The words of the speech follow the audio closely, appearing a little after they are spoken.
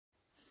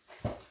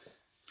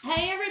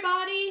Hey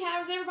everybody,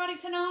 how's everybody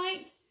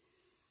tonight?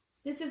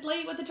 This is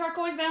Lee with the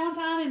Turquoise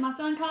Valentine and my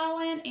son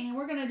Colin, and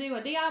we're going to do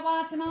a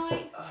DIY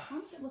tonight. Why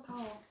does it look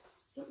all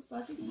so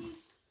fuzzy to you?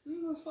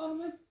 That's fine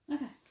with me.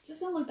 Okay, just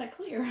don't look that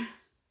clear.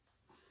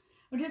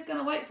 We're just going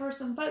to wait for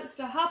some folks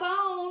to hop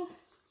on.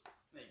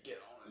 Let me get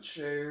on and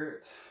share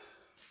it.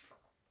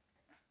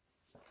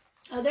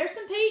 Oh, there's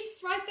some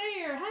peeps right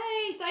there.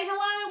 Hey, say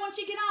hello once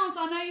you get on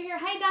so I know you're here.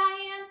 Hey,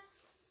 Diane.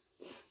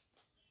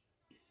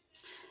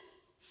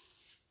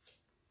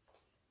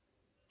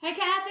 Hey,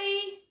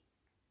 Kathy.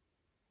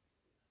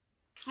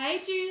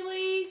 Hey,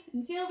 Julie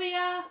and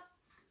Sylvia.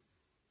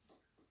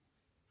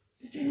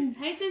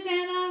 Hey,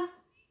 Susanna.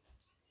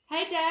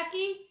 Hey,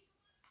 Jackie.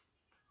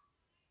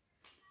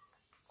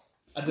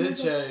 I did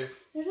shave.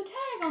 There's a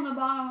tag on the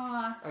bottom of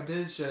my... I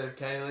did shave,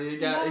 Kaylee. It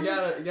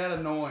got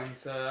annoying,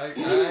 so I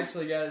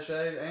actually got it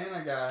shaved and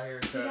I got a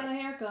haircut. You got a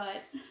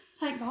haircut.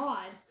 Thank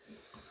God.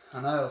 I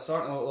know, it's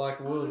starting to look like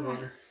a woolly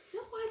nigger.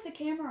 Don't wipe the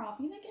camera off.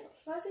 You think it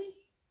looks fuzzy?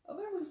 I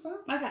think it was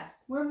fine. Okay.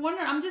 We're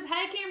wondering. I'm just...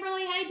 Hey,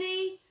 Kimberly. Hey,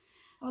 Dee.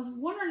 I was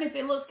wondering if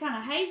it looks kind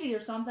of hazy or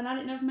something. I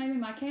didn't know if maybe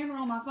my camera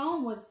on my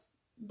phone was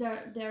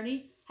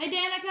dirty. Hey,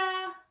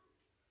 Danica.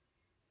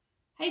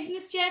 Hey,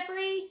 Miss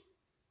Jeffrey.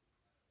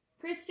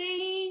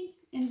 Christine.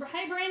 And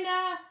hey,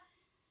 Brenda.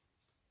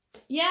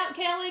 Yeah,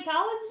 Kelly.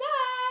 Colin's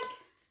back.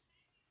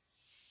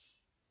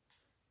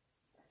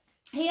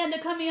 He had to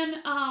come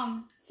in,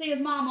 see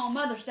his mom on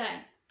Mother's Day.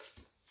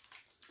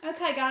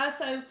 Okay, guys,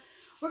 so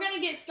we're going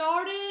to get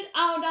started.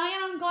 Oh,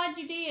 Diane, I'm glad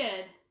you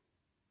did.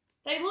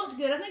 They looked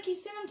good. I think you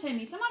sent them to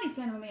me. Somebody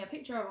sent me a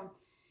picture of them.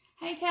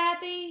 Hey,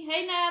 Kathy.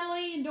 Hey,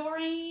 Natalie and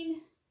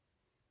Doreen.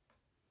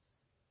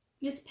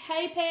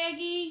 Hey,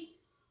 Peggy.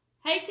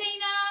 Hey,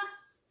 Tina.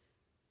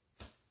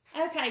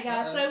 Okay,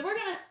 guys. So we're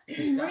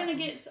gonna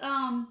get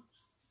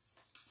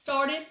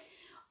started.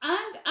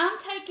 I'm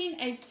taking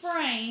a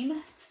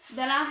frame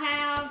that I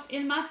have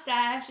in my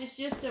stash. It's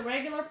just a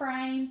regular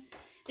frame.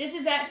 This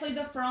is actually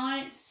the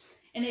front,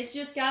 and it's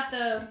just got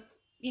the,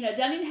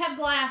 doesn't even have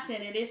glass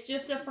in it. It's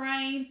just a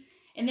frame.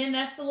 And then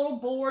that's the little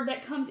board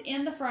that comes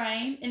in the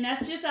frame. And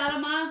that's just out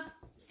of my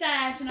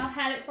stash. And I've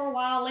had it for a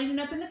while, leaning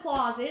up in the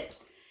closet.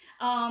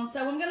 So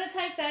I'm going to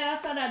take that.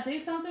 I said I'd do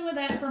something with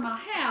that for my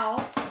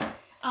house.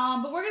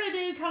 But we're going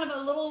to do kind of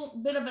a little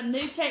bit of a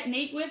new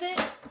technique with it.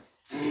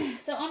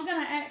 So I'm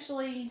going to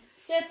actually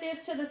set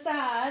this to the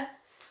side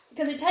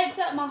because it takes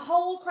up my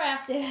whole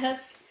craft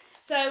desk.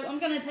 So I'm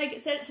going to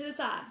set it to the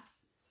side.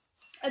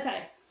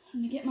 Okay.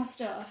 Let me get my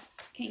stuff.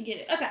 Can't get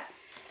it. Okay.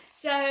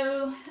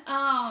 So,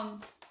 oh,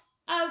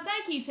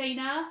 thank you,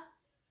 Tina.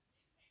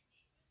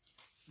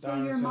 So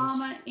your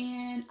mama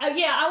in... Oh,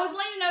 yeah, I was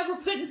leaning over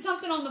putting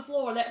something on the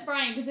floor, that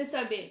frame, because it's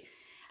so big.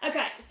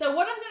 Okay, so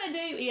what I'm going to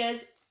do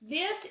is,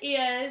 this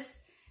is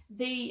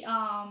the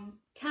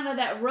kind of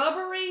that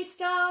rubbery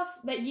stuff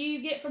that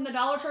you get from the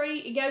Dollar Tree.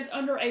 It goes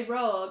under a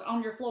rug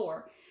on your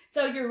floor.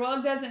 So your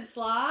rug doesn't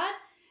slide.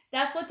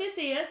 That's what this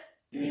is.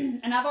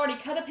 And I've already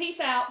cut a piece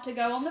out to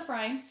go on the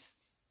frame.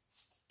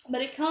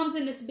 But it comes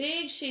in this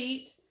big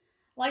sheet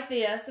like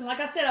this. And like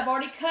I said, I've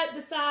already cut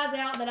the size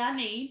out that I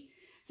need.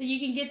 So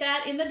you can get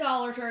that in the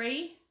Dollar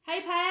Tree.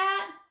 Hey,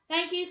 Pat.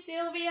 Thank you,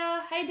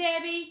 Sylvia. Hey,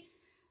 Debbie.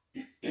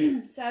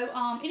 So,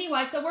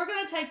 anyway, so we're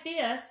going to take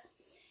this.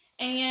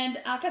 And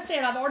like I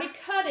said, I've already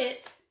cut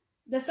it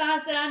the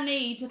size that I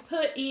need to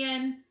put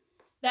in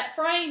that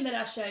frame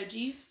that I showed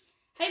you.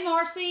 Hey,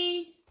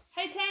 Marcy.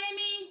 Hey,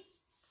 Tammy.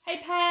 Hey,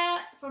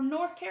 Pat from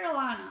North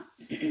Carolina.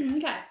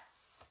 Okay.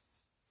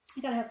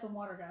 I got to have some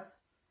water, guys.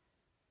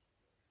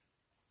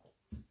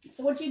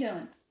 So what you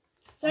doing?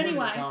 So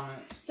anyway,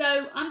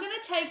 so I'm going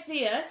to take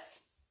this,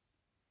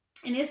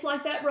 and it's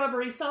like that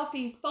rubbery,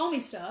 softy,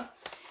 foamy stuff,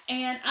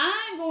 and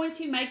I'm going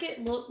to make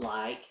it look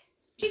like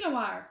chicken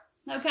wire,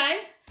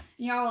 okay?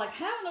 And y'all are like,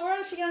 how in the world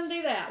is she going to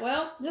do that?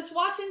 Well, just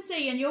watch and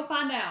see, and you'll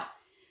find out.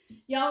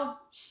 Y'all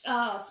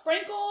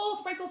sprinkle,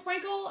 sprinkle,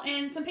 sprinkle,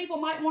 and some people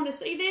might want to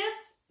see this,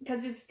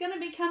 because it's going to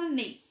be kind of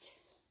neat.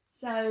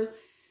 So,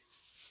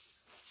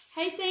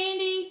 hey,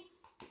 Sandy.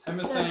 Hey,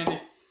 Miss Sandy.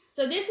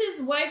 So this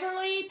is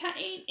Waverly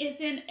paint.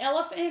 It's in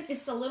Elephant.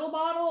 It's the little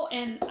bottle,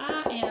 and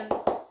I am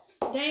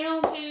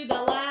down to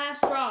the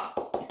last drop.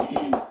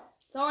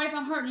 Sorry if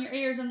I'm hurting your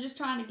ears. I'm just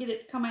trying to get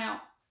it to come out.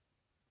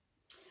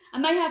 I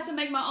may have to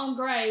make my own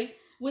gray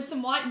with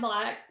some white and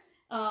black,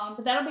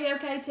 but that'll be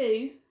okay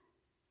too.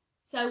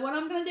 So what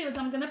I'm going to do is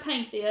I'm going to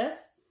paint this,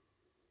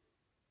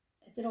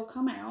 if it'll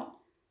come out.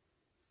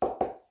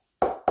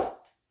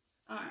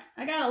 Alright,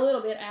 I got a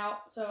little bit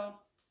out, so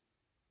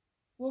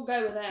we'll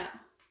go with that.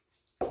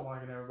 I'm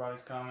liking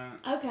everybody's comment.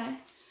 Okay.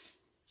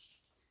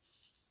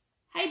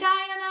 Hey,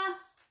 Diana.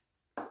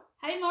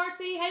 Hey,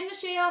 Marcy. Hey,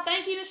 Michelle.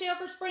 Thank you, Michelle,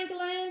 for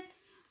sprinkling.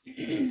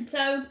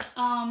 So,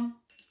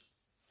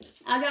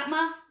 I got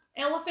my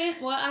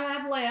elephant, what I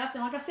have left.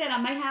 And like I said,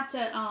 I may have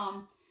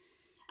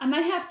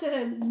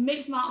to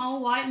mix my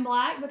own white and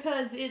black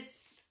because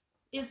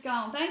it's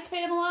gone. Thanks,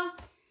 Pamela.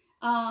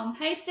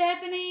 Hey,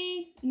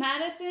 Stephanie.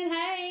 Madison.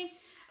 Hey.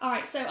 All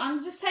right, so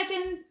I'm just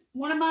taking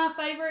one of my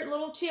favorite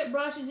little chip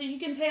brushes. As you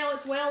can tell,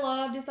 it's well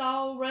loved. It's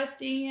all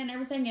rusty and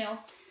everything else.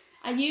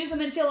 I use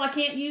them until I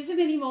can't use them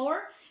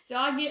anymore. So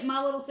I get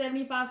my little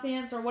 75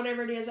 cents or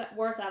whatever it is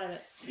worth out of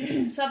it.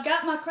 So I've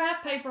got my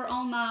craft paper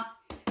on my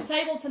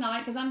table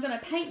tonight because I'm going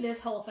to paint this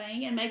whole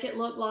thing and make it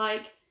look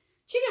like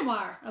chicken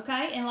wire,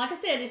 okay? And like I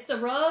said, it's the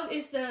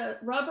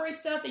rubbery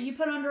stuff that you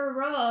put under a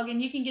rug,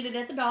 and you can get it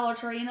at the Dollar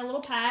Tree in a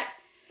little pack.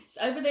 It's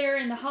over there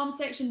in the home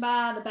section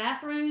by the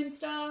bathroom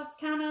stuff,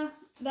 kind of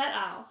that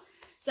aisle.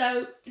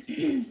 So,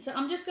 so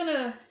I'm just going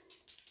to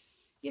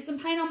get some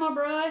paint on my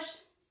brush,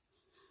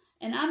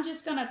 and I'm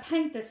just going to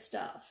paint this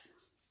stuff.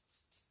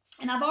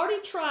 And I've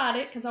already tried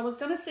it because I was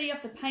going to see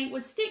if the paint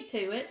would stick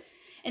to it.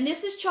 And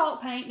this is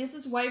chalk paint. This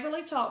is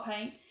Waverly chalk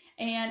paint.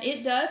 And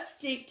it does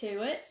stick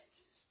to it.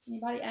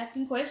 Anybody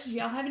asking questions?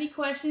 Y'all have any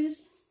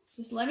questions?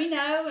 Just let me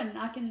know and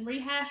I can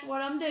rehash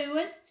what I'm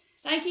doing.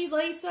 Thank you,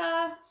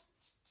 Lisa.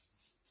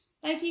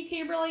 Thank you,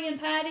 Kimberly and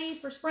Patty,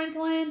 for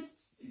sprinkling.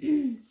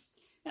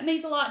 That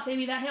means a lot to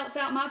me. That helps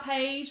out my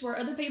page where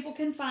other people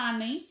can find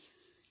me.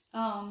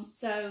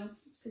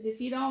 Because if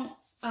you don't,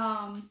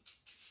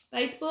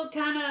 Facebook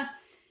kind of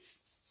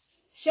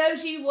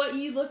shows you what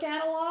you look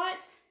at a lot.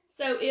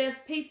 So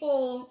if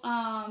people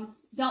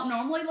don't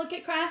normally look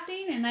at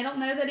crafting and they don't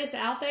know that it's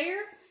out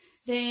there,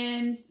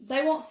 then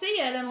they won't see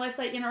it unless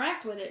they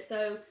interact with it.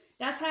 So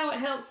that's how it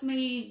helps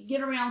me get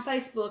around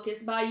Facebook,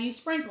 is by you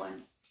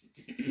sprinkling.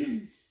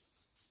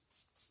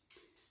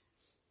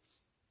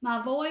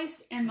 My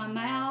voice and my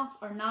mouth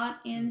are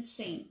not in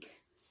sync.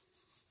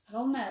 I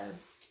don't know.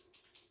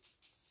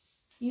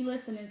 You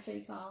listen and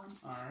see, Colin.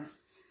 All right.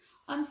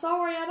 I'm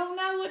sorry, I don't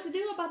know what to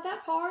do about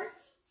that part.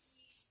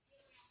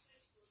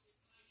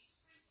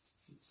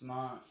 It's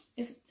not.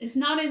 It's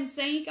not in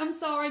sync. I'm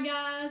sorry,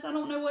 guys. I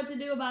don't know what to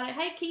do about it.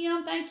 Hey,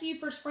 Kim, thank you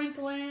for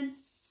sprinkling.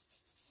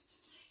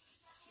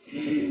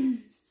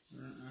 I'm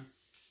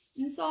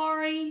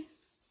sorry.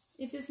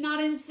 If it's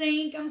not in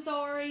sync, I'm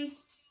sorry.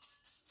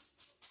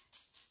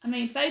 I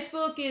mean,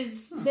 Facebook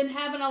has been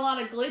having a lot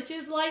of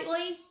glitches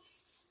lately.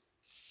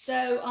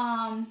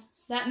 So,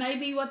 that may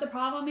be what the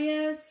problem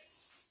is.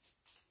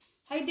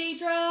 Hey,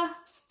 Deidre.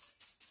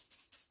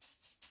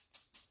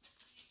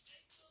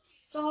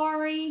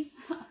 Sorry.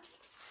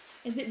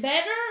 Is it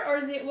better or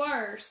is it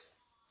worse?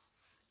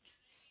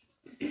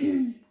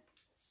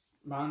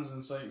 Mine's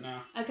in sync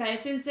now. Okay,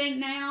 it's in sync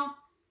now.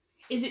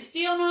 Is it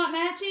still not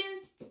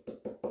matching?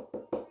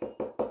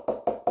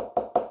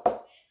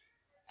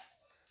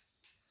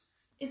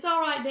 It's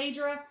all right,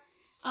 Deidre.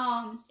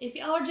 If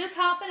y'all are just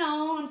hopping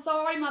on, I'm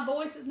sorry my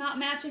voice is not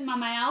matching my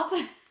mouth.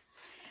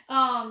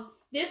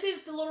 This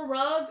is the little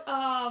rug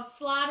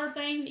slider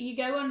thing that you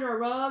go under a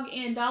rug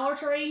in Dollar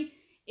Tree.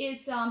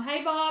 It's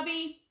Hey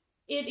Bobby.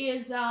 It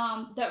is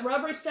that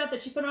rubbery stuff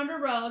that you put under a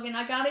rug, and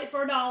I got it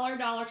for $1,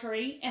 Dollar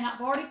Tree, and I've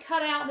already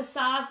cut out the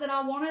size that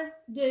I want to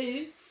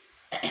do.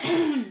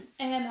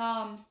 And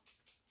I'm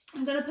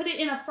going to put it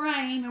in a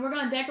frame, and we're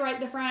going to decorate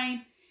the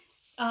frame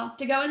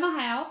to go in my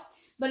house,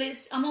 but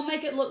I'm going to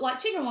make it look like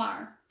chicken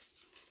wire.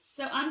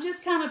 So I'm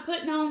just kind of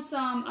putting on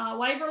some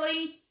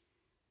Waverly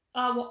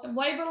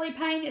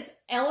paint. It's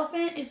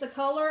Elephant is the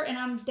color, and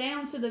I'm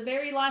down to the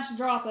very last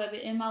drop of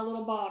it in my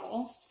little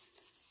bottle.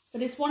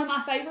 But it's one of my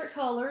favorite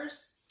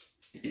colors.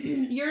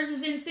 Yours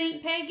is in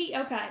sync, Peggy?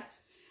 Okay.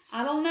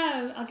 I don't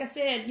know. Like I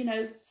said, you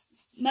know,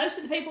 most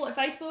of the people at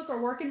Facebook are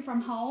working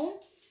from home,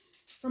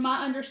 from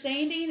my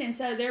understanding, and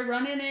so they're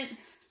running it,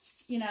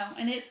 you know,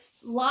 and it's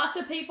lots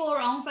of people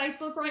are on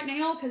Facebook right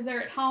now because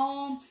they're at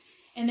home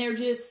and they're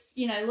just,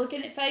 you know,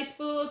 looking at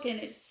Facebook, and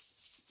it's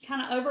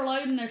kind of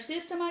overloading their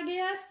system, I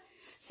guess.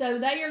 So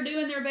they are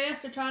doing their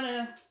best to try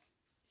to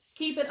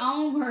keep it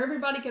on where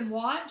everybody can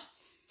watch.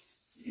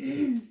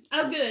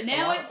 Oh, good.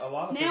 Now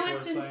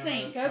it's in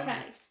sync.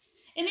 Okay.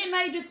 And it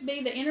may just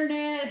be the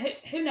internet.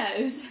 Who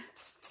knows?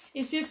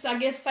 It's just, I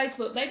guess,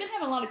 Facebook. They've been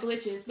having a lot of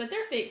glitches, but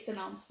they're fixing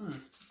them.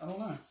 I don't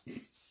know.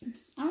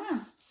 I don't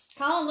know.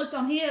 Colin looked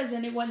on his,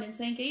 and it wasn't in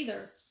sync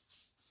either.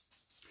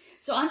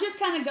 So I'm just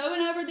kind of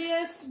going over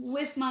this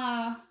with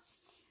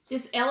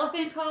this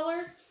elephant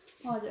color.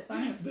 Why is it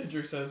funny?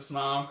 Deidre said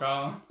smile,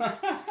 Colin.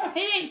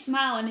 He ain't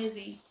smiling, is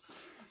he?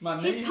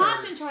 He's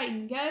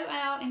concentrating. Go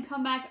out and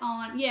come back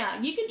on.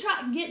 Yeah, you can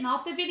try getting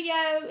off the video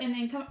and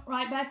then come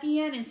right back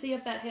in and see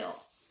if that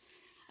helps.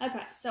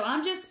 Okay, so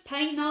I'm just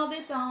painting all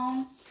this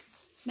on,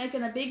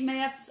 making a big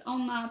mess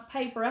on my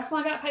paper. That's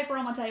why I got paper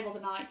on my table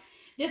tonight.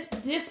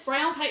 This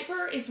brown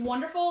paper is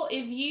wonderful.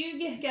 If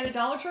you get a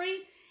Dollar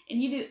Tree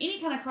and you do any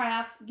kind of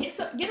crafts, get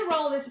a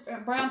roll of this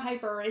brown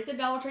paper. It's a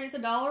Dollar Tree. It's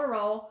 $1 a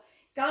roll.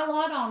 It's got a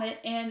lot on it,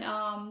 and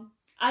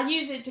I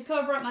use it to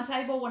cover up my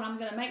table when I'm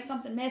going to make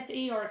something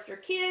messy, or if your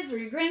kids or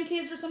your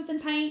grandkids or something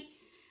paint,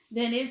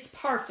 then it's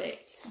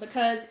perfect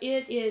because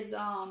it is,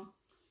 I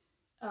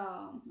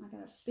got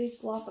a big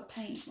block of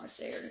paint right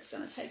there. It's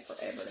going to take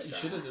forever to dry.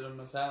 You should have done a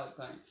metallic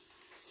paint.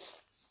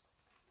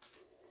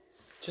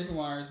 Chicken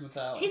wire is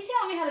metallic. He's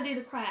telling me how to do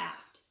the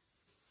craft.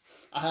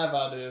 I have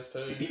ideas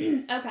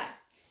too. Okay.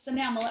 So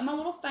now I'm going to let my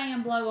little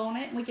fan blow on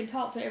it, and we can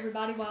talk to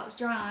everybody while it's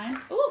drying.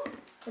 Ooh,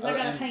 Because I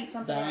gotta paint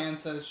something Diane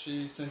else. says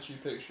she sent you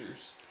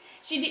pictures.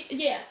 She did,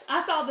 yes.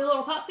 I saw the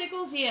little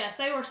popsicles, yes.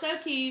 They were so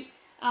cute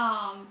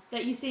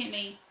that you sent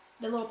me,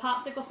 the little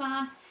popsicle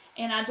sign.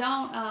 And I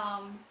don't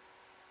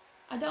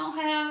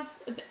have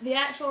the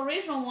actual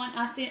original one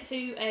I sent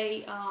to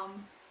a,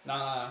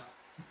 Nah.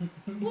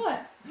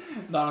 What?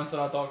 Donna said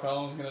I thought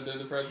Colin was going to do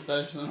the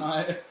presentation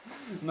tonight.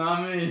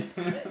 Not me.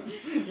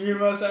 You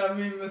must have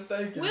me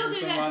mistaken. We'll for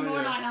do that somebody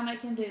tomorrow night else. and I'll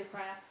make him do the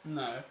crap.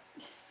 No.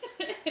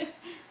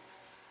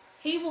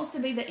 He wants to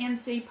be the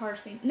MC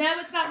person. No,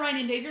 it's not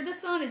raining, Deidre. The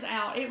sun is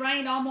out. It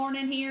rained all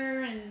morning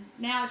here, and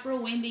now it's real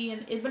windy,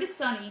 but it's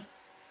sunny.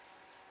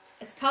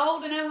 It's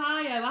cold in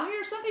Ohio. I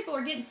hear some people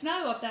are getting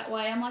snow up that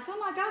way. I'm like, oh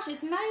my gosh,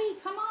 it's May.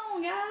 Come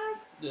on,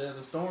 guys. Yeah,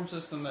 the storm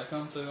system that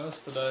comes to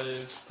us today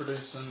is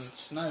producing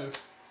snow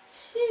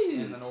Shoot.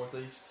 in the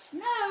northeast.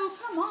 No,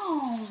 come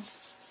on.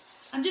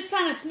 I'm just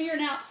kind of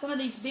smearing out some of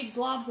these big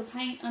globs of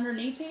paint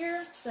underneath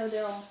here so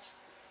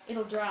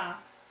it'll dry.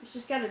 It's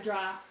just got to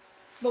dry.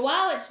 But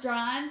while it's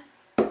drying,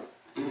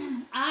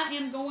 I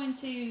am going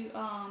to,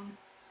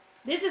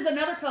 this is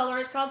another color.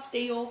 It's called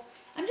Steel.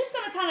 I'm just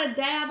going to kind of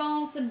dab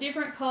on some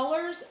different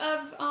colors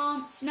of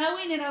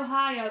snowing in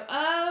Ohio.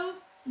 Oh,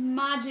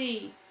 my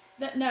gee.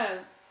 No.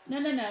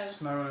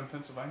 Snowing in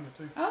Pennsylvania,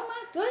 too. Oh,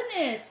 my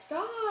goodness.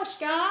 Gosh,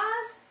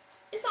 guys.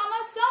 It's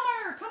almost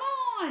summer. Come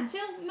on.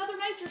 Tell Mother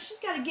Nature she's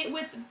got to get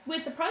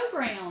with the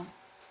program.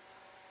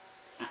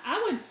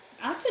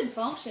 I couldn't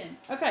function.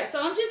 Okay,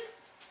 so I'm just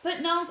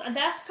putting on,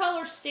 that's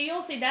color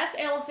Steel. See, that's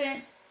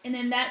elephant, and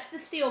then that's the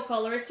Steel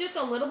color. It's just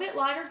a little bit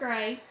lighter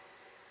gray.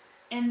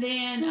 And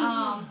then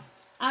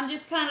I'm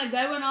just kind of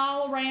going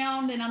all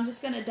around, and I'm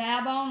just going to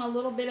dab on a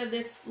little bit of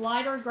this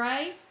lighter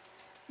gray.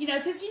 You know,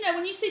 because, you know,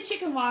 when you see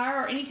chicken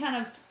wire or any kind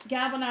of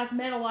galvanized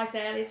metal like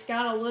that, it's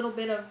got a little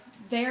bit of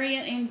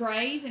variant in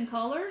grays and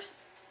colors.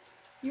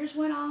 Yours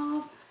went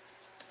off.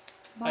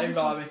 Hey,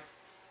 Bobby.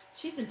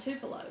 She's in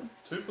Tupelo.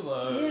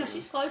 Tupelo. Yeah,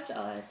 she's close to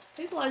us.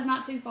 Tupelo's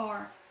not too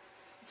far.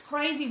 It's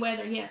crazy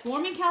weather, yes.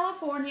 Warm in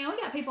California. We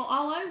got people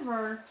all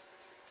over.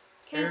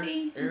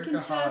 Kathy in Erica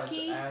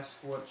Kentucky. Hodge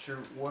asked,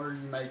 what are you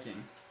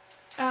making?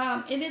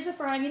 It is a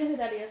frame. You know who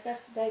that is?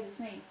 That's David's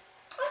niece.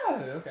 Oh,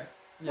 okay.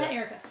 Yeah. That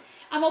Erica.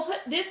 I'm gonna put.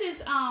 This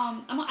is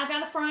I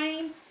got a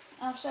frame.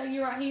 I'll show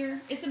you right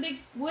here. It's a big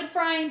wood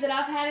frame that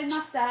I've had in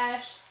my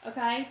stash.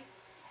 Okay,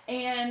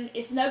 and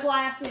it's no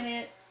glass in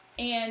it.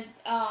 And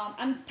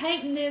I'm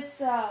painting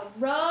this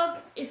rug.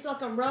 It's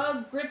like a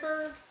rug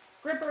gripper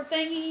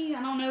thingy.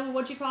 I don't know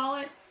what you call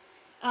it.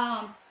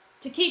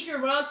 To keep your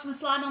rugs from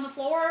sliding on the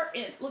floor,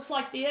 it looks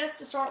like this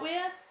to start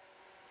with.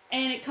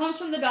 And it comes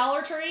from the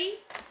Dollar Tree.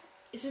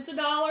 It's just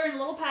 $1 in a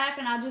little pack,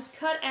 and I just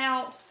cut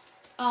out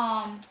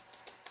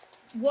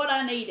what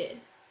I needed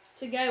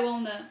to go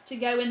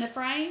in the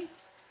frame.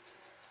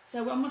 So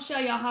I'm gonna show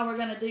y'all how we're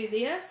gonna do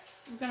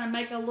this. We're gonna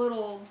make a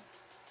little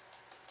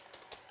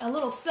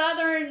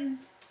southern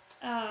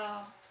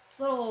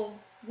little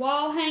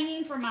wall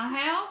hanging for my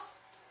house.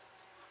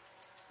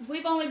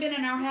 We've only been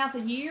in our house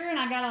a year, and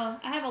I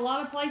have a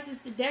lot of places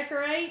to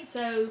decorate,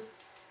 so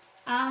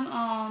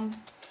I'm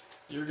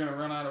You're gonna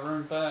run out of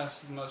room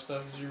fast as much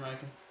stuff as you're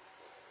making.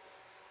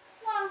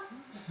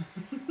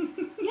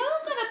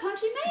 Y'all gonna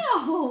punch him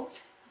out.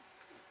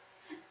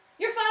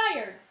 You're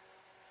fired.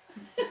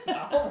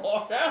 I'll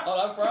walk out,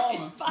 I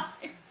promise. He's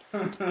fired.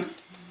 I'm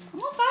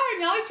gonna fire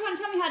him. Y'all always trying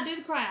to tell me how to do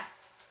the craft.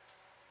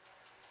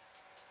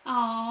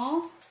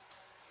 Aww.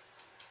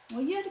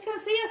 Well, you have to come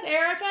see us,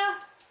 Erica.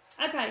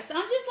 Okay, so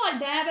I'm just like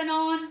dabbing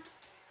on.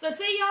 So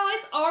see, y'all,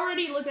 it's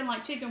already looking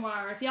like chicken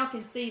wire, if y'all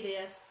can see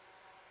this.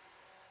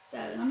 So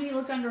let me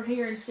look under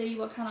here and see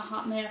what kind of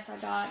hot mess I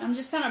got. I'm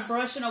just kind of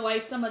brushing away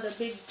some of the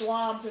big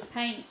globs of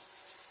paint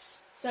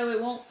so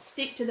it won't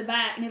stick to the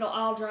back and it'll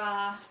all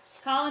dry.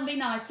 Colin, be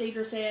nice,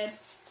 Deidre said.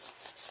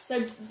 So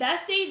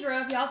that's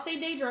Deidre. If y'all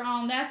see Deidre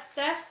on, that's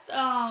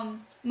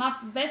my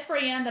best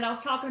friend that I was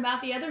talking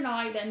about the other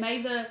night that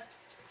made the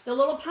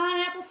little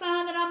pineapple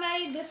sign that I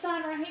made. This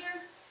sign right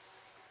here.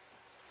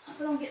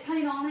 So don't get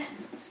paint on it.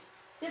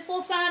 This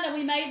little sign that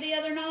we made the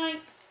other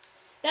night.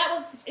 That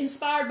was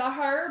inspired by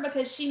her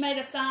because she made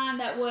a sign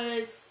that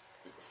was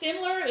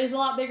similar. It was a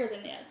lot bigger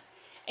than this.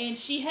 And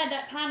she had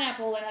that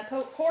pineapple, and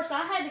of course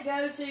I had to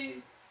go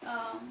to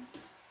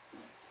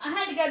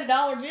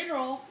Dollar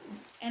General,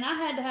 and I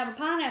had to have a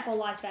pineapple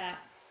like that.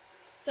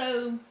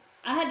 So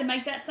I had to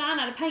make that sign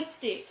out of paint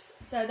sticks.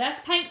 So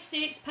that's paint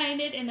sticks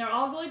painted, and they're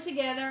all glued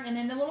together, and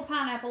then the little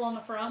pineapple on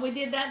the front. We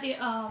did that,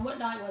 what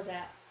night was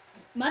that?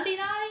 Monday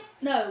night?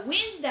 No,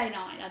 Wednesday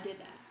night I did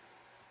that.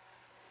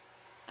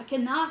 I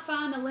cannot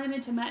find the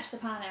lemon to match the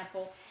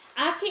pineapple.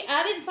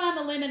 I didn't find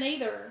the lemon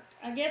either.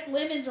 I guess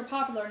lemons are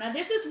popular. Now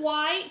this is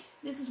white.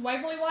 This is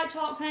Waverly White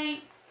chalk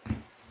paint.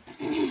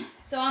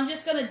 So I'm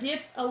just going to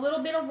dip a little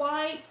bit of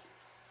white.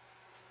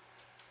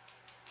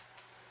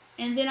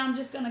 And then I'm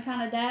just going to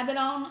kind of dab it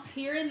on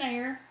here and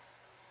there.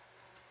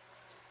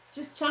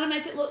 Just trying to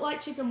make it look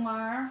like chicken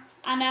wire.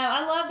 I know,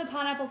 I love the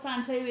pineapple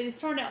sign too. It has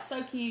turned out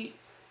so cute.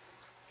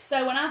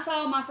 So when I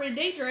saw my friend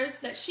Deidre's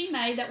that she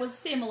made that was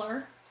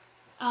similar,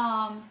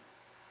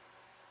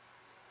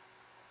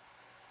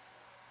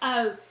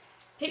 Oh,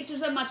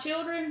 pictures of my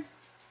children.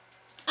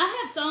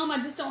 I have some.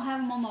 I just don't have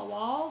them on my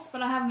walls,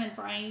 but I have them in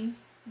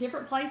frames,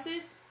 different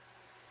places.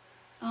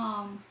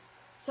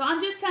 So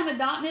I'm just kind of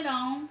dotting it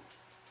on.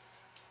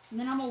 And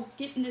then I'm going to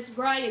get in this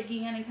gray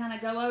again and kind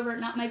of go over it,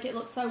 not make it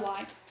look so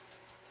white.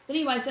 But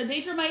anyway, so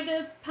Deidre made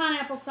the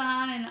pineapple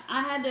sign, and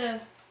I had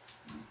to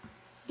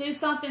do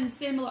something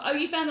similar. Oh,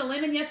 you found the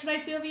lemon yesterday,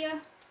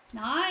 Sylvia?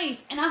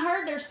 Nice. And I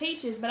heard there's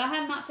peaches, but I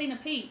have not seen a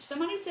peach.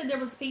 Somebody said there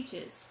was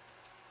peaches.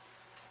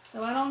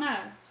 So I don't know.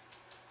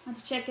 I have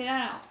to check it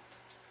out.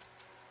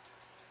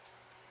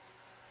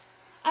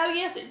 Oh,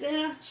 yes,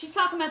 she's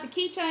talking about the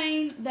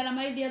keychain that I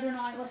made the other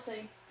night. Let's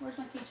see. Where's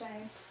my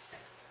keychain?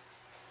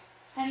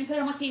 I haven't put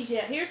on my keys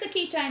yet. Here's the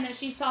keychain that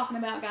she's talking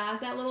about, guys.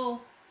 That little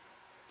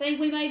thing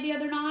we made the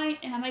other night,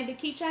 and I made the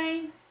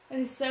keychain. It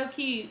is so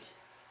cute.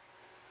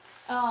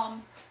 So,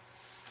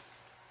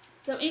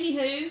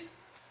 anywho.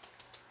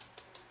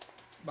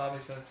 Bobby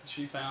said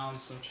she found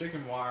some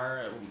chicken wire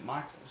at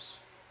Michael's.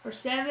 For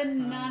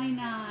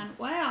 $7.99.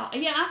 Wow.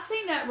 Yeah, I've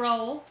seen that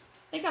roll.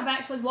 I think I've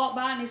actually walked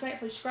by and it's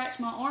actually scratched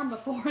my arm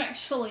before,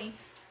 actually.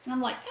 And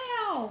I'm like,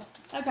 ow.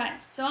 Okay,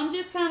 so I'm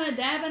just kind of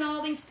dabbing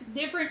all these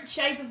different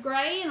shades of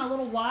gray and a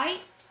little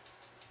white.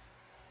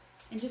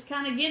 And just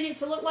kind of getting it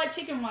to look like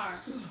chicken wire.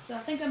 So I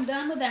think I'm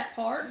done with that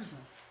part. So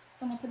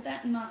I'm going to put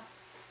that in my...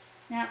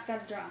 Now it's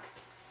got to dry.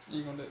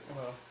 You going to do...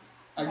 Well,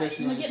 I Okay, guess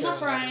you I'm don't gonna have to get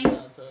show my the frame.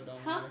 other side, so it don't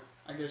Huh? matter.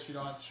 I guess you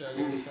don't have to show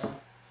the other side.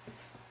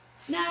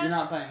 No. You're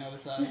not painting the other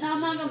side. No,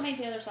 I'm not going to paint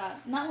the other side.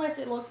 Not unless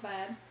it looks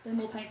bad. Then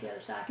we'll paint the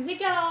other side. Because it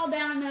got all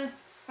down in the...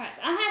 Right,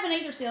 so I haven't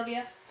either,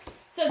 Sylvia.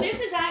 So this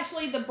is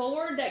actually the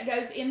board that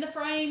goes in the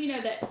frame, you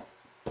know, that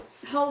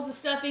holds the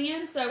stuff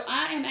in. So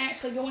I am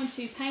actually going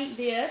to paint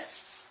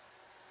this.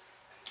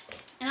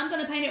 And I'm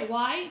going to paint it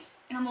white.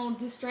 And I'm going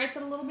to distress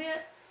it a little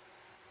bit.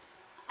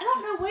 I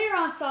don't know where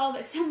I saw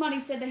that somebody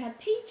said they had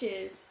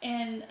peaches.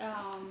 And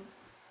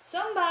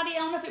somebody, I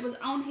don't know if it was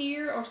on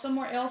here or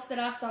somewhere else that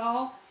I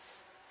saw.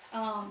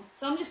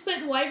 So I'm just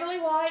putting Waverly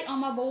White on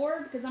my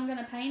board because I'm going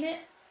to paint it.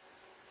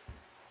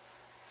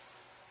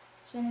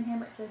 Shannon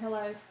Hamrick said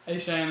hello. Hey,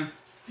 Shannon.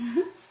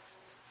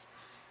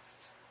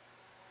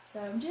 So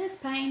I'm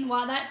just painting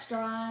while that's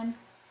drying.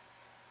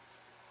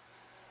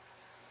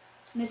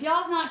 And if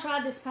y'all have not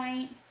tried this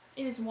paint,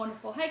 it is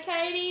wonderful. Hey,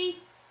 Katie.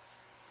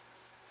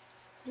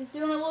 Just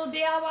doing a little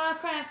DIY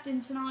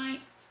crafting tonight.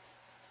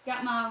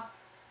 Got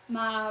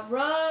my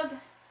rug.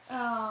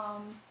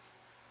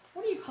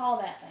 What do you call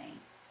that thing?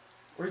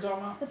 What are you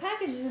talking about? The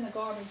package is in the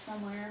garbage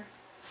somewhere.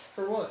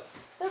 For what?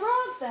 The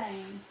rug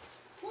thing.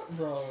 What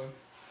rug?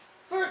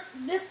 For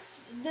this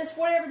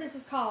whatever this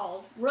is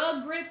called.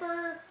 Rug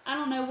gripper. I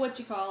don't know what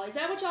you call it. Is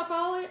that what y'all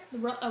call it?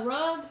 A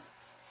rug?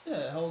 Yeah,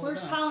 it holds Where's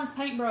it down. Colin's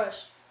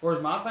paintbrush?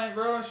 Where's my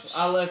paintbrush?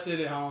 I left it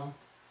at home.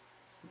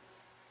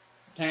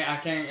 I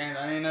can't,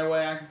 ain't no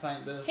way I can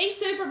paint this. He's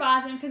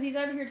supervising because he's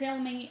over here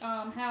telling me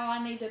how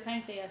I need to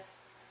paint this.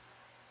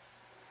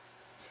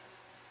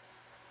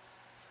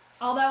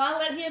 Although I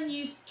let him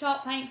use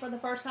chalk paint for the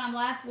first time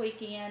last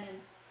weekend, and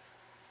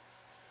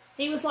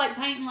he was like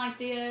painting like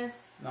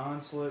this.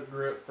 Non-slip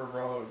grip for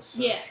rugs.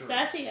 Yes,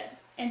 that's it.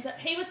 And so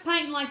he was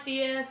painting like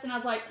this, and I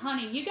was like,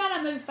 honey, you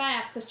gotta move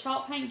fast because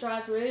chalk paint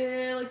dries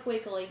really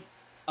quickly.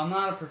 I'm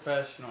not a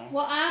professional.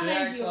 Well, I she made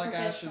acts you a like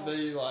I should professional.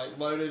 be like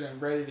loaded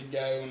and ready to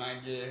go when I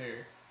get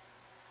here.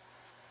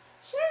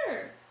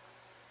 Sure.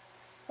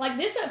 Like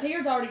this up here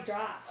is already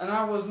dry. And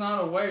I was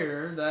not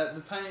aware that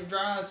the paint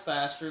dries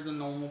faster than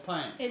normal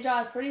paint. It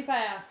dries pretty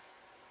fast.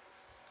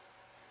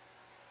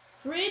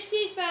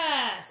 Pretty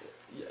fast.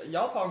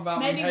 Y'all talk about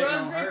Maybe me hating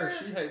rug on her.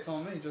 gripper? She hates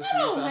on me just as I much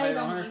don't as I hate hate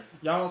on on her. you.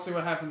 Y'all don't see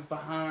what happens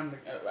behind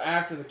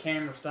after the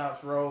camera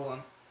stops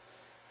rolling.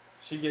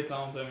 She gets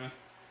on to me.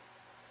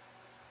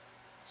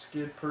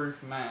 Skid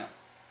proof mat.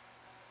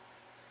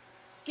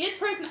 Skid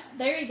proof.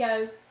 There you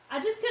go.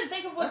 I just couldn't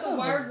think of what That the sounds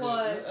like word a good-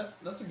 was.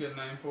 That's a good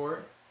name for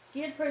it.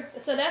 Skid proof.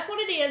 So that's what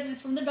it is. And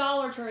it's from the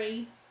Dollar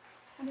Tree.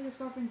 How did his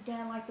girlfriend's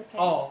dad like the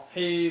paint? Oh,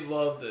 he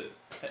loved it.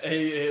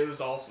 It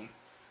was awesome.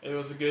 It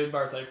was a good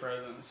birthday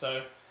present.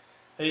 So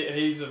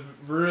he's a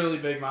really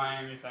big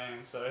Miami fan.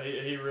 So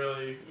he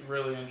really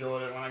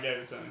enjoyed it when I gave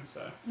it to him.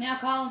 So Now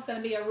Colin's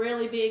going to be a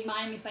really big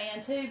Miami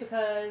fan too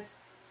because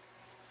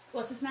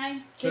what's his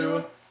name?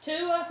 Tua.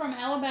 Tua from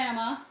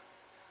Alabama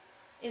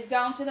is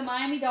gone to the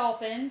Miami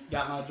Dolphins.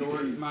 got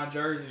my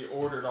jersey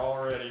ordered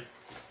already.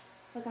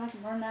 Look, I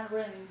can run out of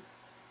room.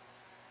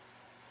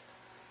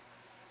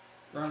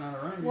 Run out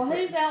of room. Well,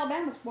 who's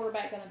Alabama's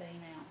quarterback going to be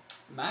now?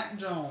 Mac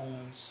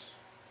Jones?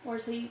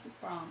 Where's he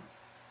from?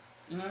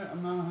 You know,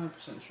 I'm not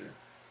 100% sure.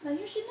 Now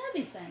you should know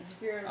these things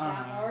if you're a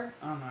I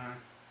know.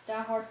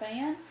 diehard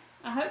fan.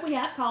 I hope we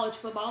have college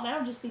football.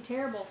 That'll just be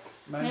terrible.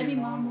 Maybe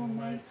Mom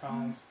will make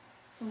some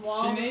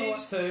wall She decor.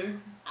 needs to.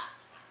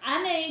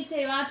 I need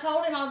to. I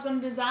told him I was going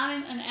to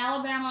design an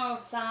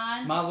Alabama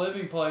sign. My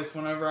living place,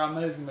 whenever I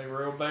move, is going to be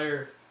real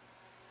bare.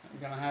 I'm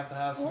going to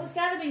have some. Well, it's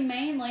got to be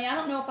manly. I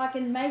don't know if I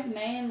can make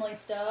manly But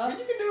stuff.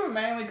 you can do a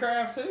manly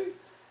craft too.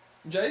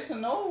 Jason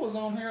Knoll was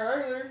on here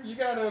earlier. You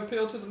got to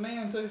appeal to the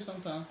men too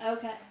sometimes.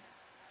 Okay.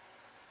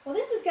 Well,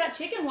 this has got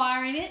chicken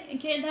wire in it, and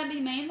can't that be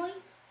manly?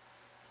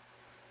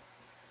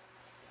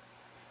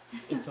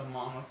 It's a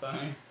mama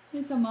thing.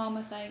 It's a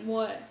mama thing.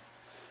 What?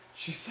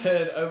 She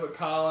said, "Oh, but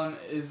Colin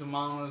is a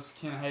mama's,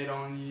 can hate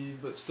on you,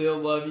 but still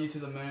love you to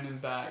the moon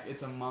and back.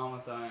 It's a mama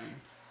thing."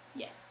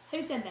 Yeah.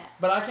 Who said that?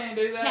 But I can't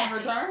do that Kathy. in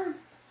return?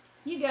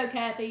 You go,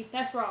 Kathy.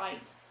 That's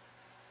right.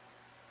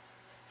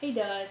 He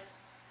does.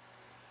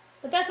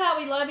 But that's how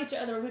we love each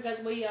other, because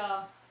we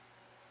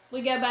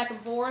go back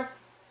and forth.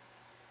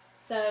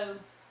 So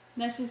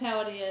that's just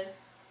how it is.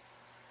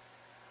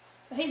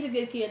 But he's a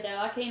good kid, though.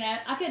 I couldn't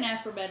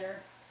ask for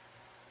better.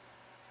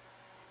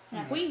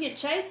 Now, if we can get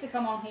Chase to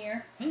come on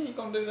here. He ain't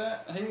gonna do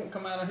that. He won't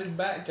come out of his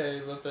bat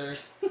cave up there.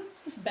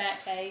 His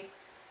bat cave.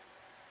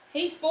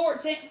 He's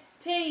 14,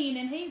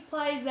 and he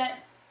plays that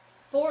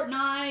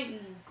Fortnite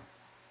and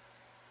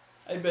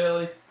Hey,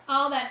 Billy.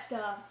 all that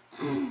stuff.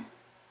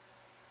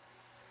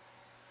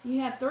 You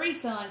have 3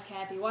 sons,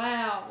 Kathy.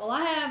 Wow. Well,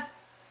 I have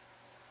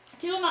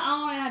 2 of my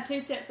own, and I have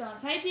 2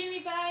 stepsons. Hey, Jimmy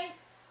Faye.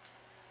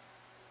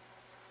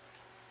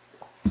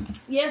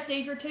 Yes,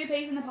 Deidre, 2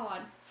 peas in the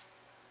pod.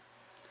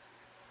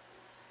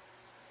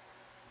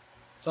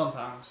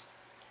 Sometimes.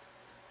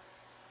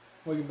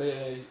 We can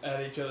be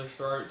at each other's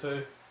throat,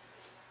 too.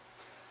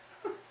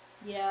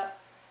 Yep.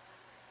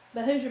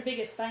 But who's your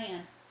biggest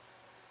fan?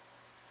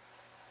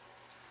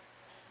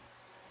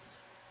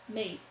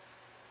 Me.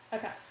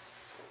 Okay.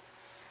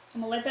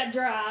 I'm going to let that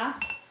dry.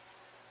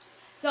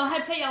 So I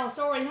have to tell y'all a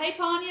story. Hey,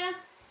 Tanya.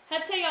 I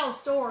have to tell y'all a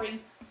story.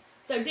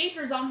 So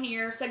Deidre's on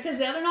here. So because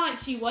the other night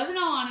she wasn't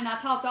on, and I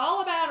talked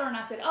all about her, and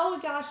I said, oh,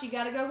 gosh, you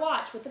got to go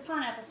watch with the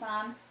pineapple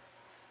sign.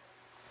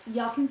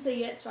 Y'all can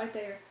see it. It's right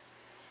there.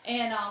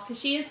 And because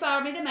she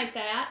inspired me to make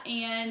that.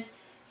 And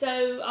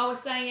so I was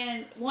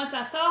saying, once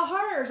I saw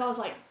hers, I was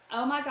like,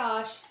 oh my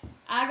gosh,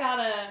 I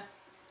gotta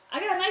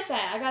make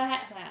that. I gotta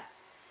have that.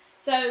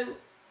 So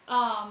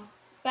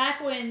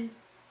back when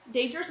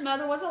Deidre's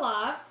mother was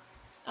alive,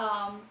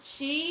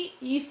 she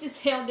used to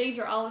tell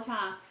Deidre all the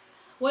time,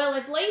 well,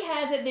 if Lee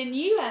has it, then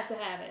you have to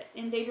have it.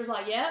 And Deidre's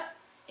like, yep.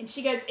 And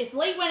she goes, if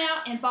Lee went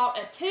out and bought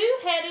a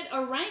 2-headed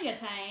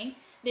orangutan,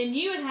 then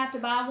you would have to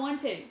buy one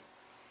too.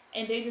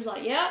 And Deidre's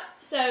like, yep.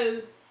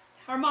 So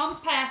her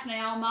mom's passed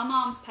now. My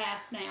mom's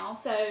passed now.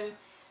 So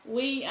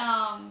we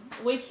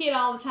kid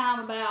all the time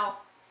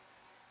about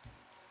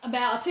a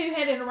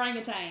 2-headed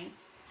orangutan.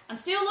 I'm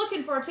still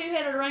looking for a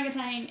 2-headed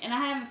orangutan, and I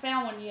haven't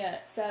found one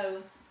yet.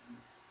 So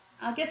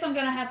I guess I'm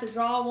going to have to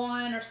draw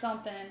one or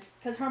something,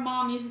 because her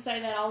mom used to say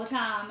that all the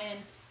time, and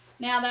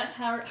now that's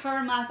her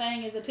and my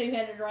thing is a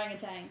 2-headed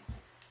orangutan.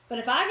 But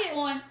if I get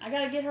one, I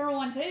got to get her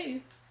one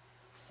too.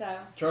 So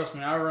Trust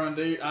me, I run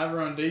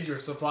Deidre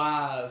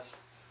supplies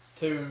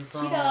to and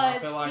from. She does. I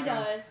feel like He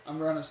does. I'm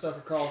running stuff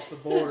across the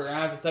border. I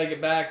have to take it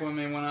back with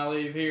me when I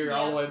leave here,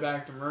 all the Yeah. way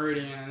back to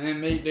Meridian, and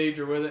then meet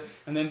Deidre with it.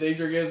 And then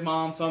Deidre gives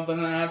Mom something,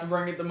 and I have to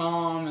bring it to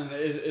Mom, and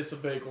it's a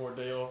big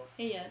ordeal.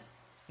 he is.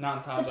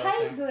 9 times The out of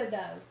pay's 10. good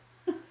though.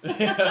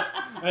 Yeah,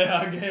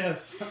 I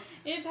guess.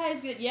 It pays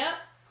good. Yep.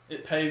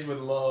 It pays with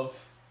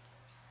love.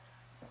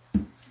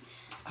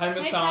 Hey,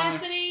 Miss Hey, Tommy.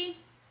 Cassidy.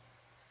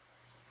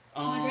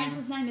 My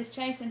grandson's name is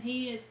Chase, and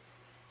he is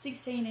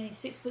 16, and he's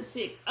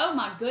 6'6". Oh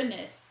my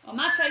goodness. Well,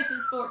 my Chase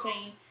is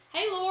 14.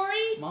 Hey,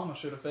 Lori. Mama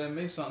should have fed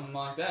me something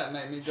like that,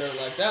 make me go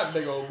like that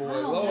big old boy.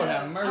 Oh, Lord no.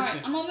 have mercy. All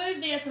right, I'm gonna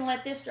move this and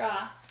let this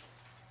dry.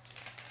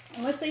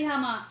 And let's see how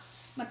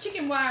my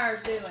chicken wire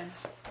is doing.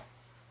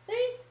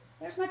 See?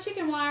 There's my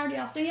chicken wire. Do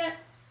y'all see it?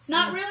 It's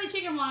not really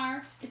chicken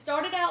wire. It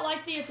started out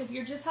like this if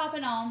you're just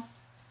hopping on.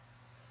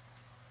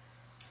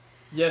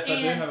 Yes, I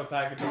do And- have a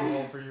package on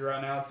hold for you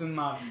right now. It's in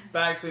my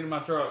backseat of my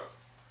truck.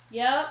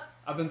 Yep.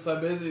 I've been so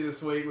busy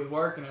this week with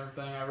work and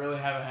everything, I really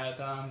haven't had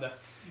time to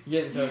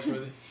get in touch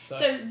with you. So,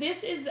 So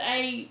this is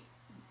a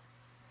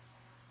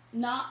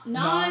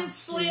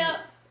non-slip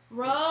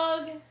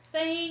rug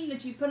thing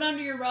that you put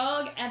under your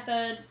rug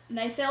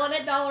they sell it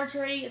at Dollar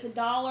Tree. It's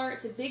 $1.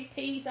 It's a big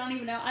piece. I don't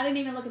even know. I didn't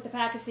even look at the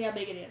pack to see how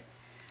big it is.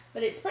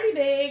 But it's pretty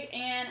big,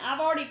 and I've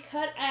already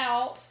cut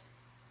out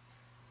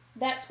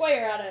that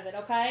square out of it,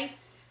 okay?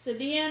 So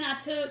then I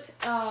took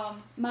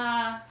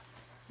my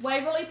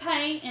Waverly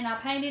paint, and I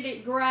painted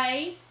it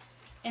gray,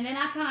 and then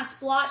I kind of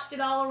splotched it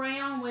all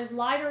around with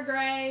lighter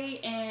gray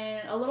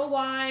and a little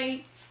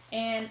white,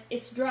 and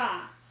it's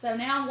dry. So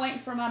now I'm waiting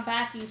for my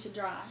backing to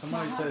dry.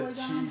 somebody My hot said glue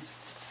gun. cheese.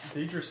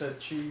 Deidre said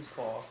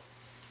cheesecloth.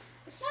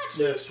 It's not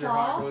Yes, your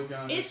hot cheesecloth. glue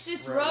gun It's is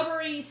this ready.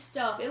 rubbery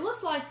stuff. It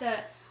looks like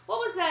what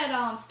was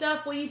that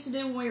stuff we used to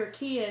do when we were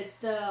kids?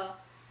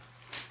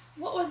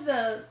 What was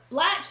the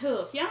latch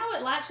hook? Y'all know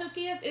what latch hook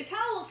is? It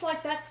kind of looks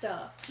like that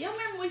stuff. Y'all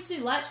remember we used to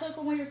do latch hook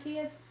when we were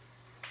kids?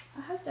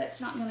 I hope that's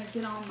not going to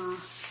get on I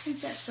think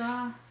that's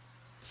dry.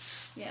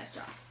 Yeah, it's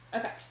dry.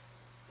 Okay.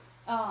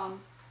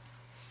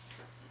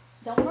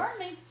 Don't burn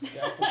me.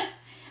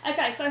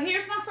 Okay, so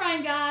here's my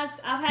frame, guys.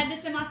 I've had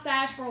this in my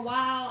stash for a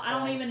while. I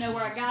don't even know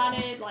where I got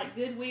it. Like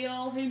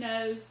Goodwill, who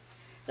knows?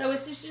 So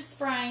it's just the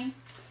frame.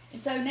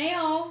 And so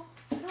now,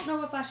 I don't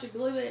know if I should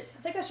glue it.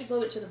 I think I should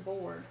glue it to the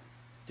board.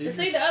 So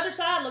see, the other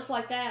side looks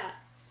like that.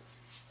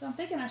 So I'm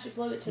thinking I should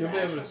glue it to You'll the be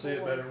able actual to see it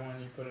board. better when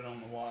you put it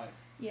on the white.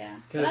 Yeah,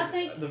 but I Because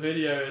think the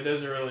video, it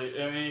doesn't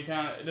really. I mean,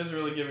 it doesn't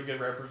really give a good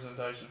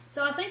representation.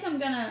 so. I think I'm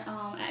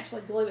gonna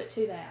actually glue it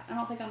to that. I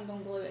don't think I'm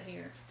gonna glue it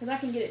here because I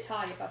can get it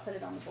tight if I put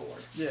it on the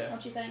board. Yeah,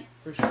 Don't you think?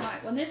 for sure. All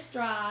right. When this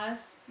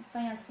dries, the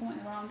fan's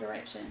pointing the wrong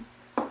direction.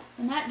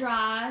 When that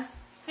dries,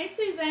 hey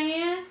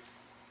Suzanne,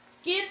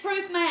 skid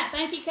proof mat.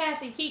 Thank you,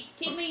 Kathy.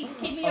 Keep me I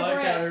like how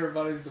abreast.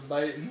 everybody's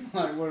debating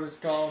like what it's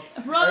called.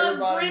 Rug,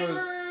 Everybody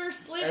gripper,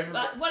 slip,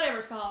 whatever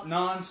it's called.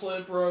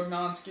 Non-slip rug,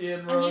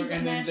 non-skid I rug, use that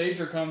and then mesh.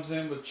 Deidre comes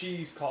in with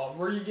cheesecloth.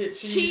 Where you get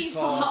Cheesecloth.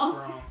 cheesecloth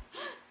from?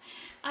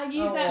 I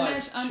use I that like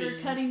mesh under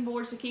cheese. cutting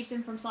boards to keep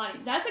them from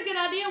sliding. That's a good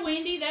idea,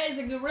 Wendy. That is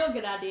a real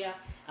good idea.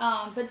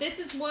 But this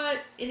is what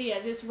it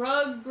is. It's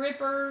rug,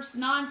 grippers,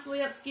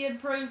 non-slip,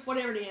 skid-proof,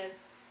 whatever it is.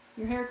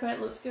 Your haircut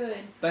looks good.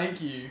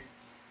 Thank you.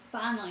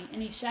 Finally.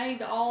 And he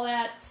shaved all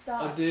that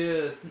stuff. I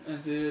did.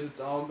 It's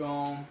all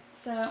gone.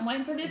 So I'm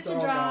waiting for this It's to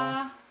all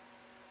dry.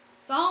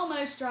 It's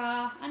almost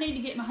dry. I need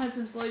to get my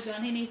husband's glue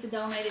gun. He needs to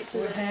donate it to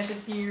What us.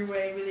 happened to your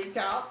way with the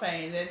top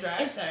paint that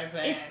dries so fast?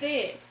 It's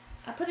thick.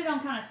 I put it on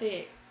kind of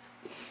thick.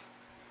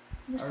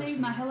 Received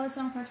my Hello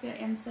Summer Craft Kit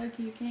and so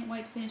cute. Can't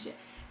wait to finish it.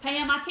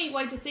 Pam, I can't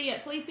wait to see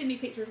it. Please send me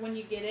pictures when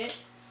you get it.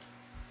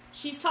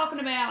 She's talking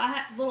about, I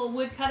have little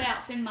wood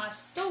cutouts in my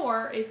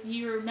store. If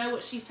you know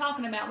what she's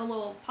talking about, the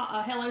little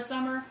Hello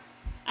Summer.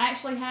 I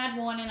actually had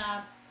one and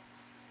I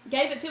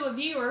gave it to a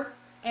viewer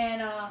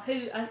and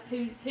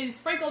who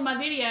sprinkled my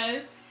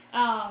video.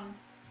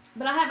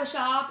 But I have a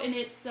shop and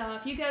it's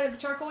if you go to the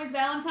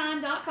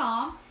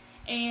turquoisevalentine.com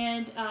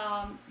and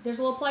there's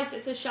a little place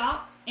that says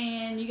shop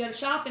and you go to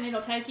shop and it'll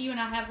take you and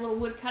I have little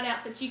wood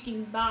cutouts that you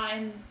can buy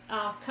and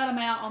I'll cut them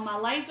out on my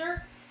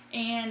laser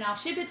and I'll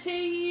ship it to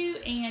you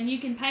and you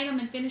can paint them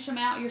and finish them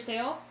out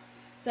yourself.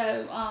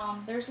 So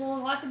there's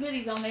lots of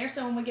goodies on there,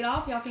 so when we get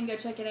off y'all can go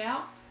check it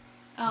out.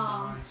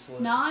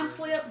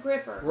 Non-slip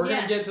gripper. We're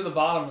going to get to the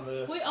bottom of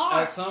this. We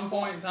are. At some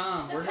point in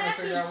time. We're going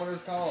to figure out what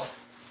it's called.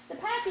 The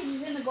package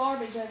is in the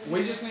garbage over We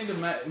there. just need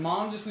to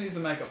Mom just needs to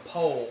make a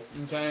poll,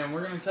 okay? And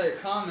we're going to take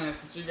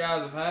comments that you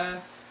guys have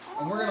had,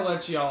 and we're going to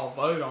let you all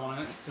vote on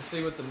it to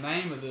see what the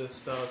name of this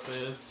stuff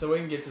is, so we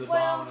can get to the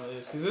bottom of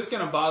this. Because it's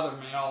going to bother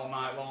me all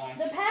night long.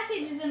 The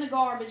package is in the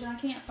garbage and I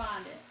can't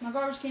find it. My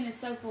garbage can is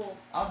so full.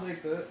 I'll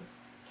dig through it.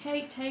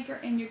 Cake taker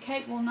and your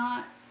cake will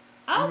not.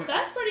 Oh,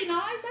 that's pretty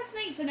nice. That's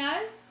neat to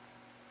know.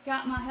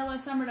 Got my Hello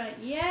Summer Day.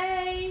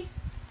 Yay!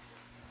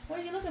 What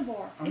are you looking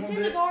for? It's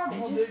in the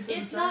garbage.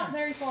 It's not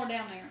very far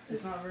down there.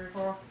 It's not very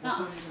far?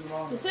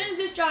 So as soon as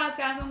this dries,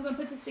 guys, I'm going to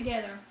put this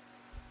together.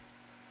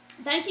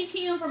 Thank you,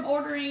 Kim, from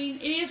ordering.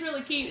 It is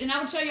really cute, and I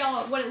will show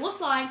y'all what it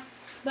looks like,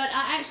 but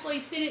I actually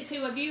sent it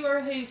to a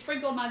viewer who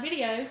sprinkled my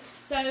video.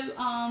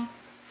 So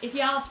if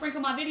y'all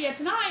sprinkle my video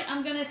tonight,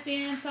 I'm going to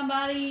send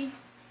somebody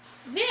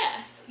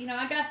this. You know,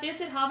 I got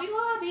this at Hobby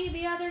Lobby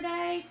the other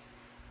day,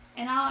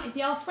 and if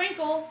y'all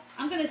sprinkle,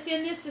 I'm going to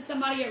send this to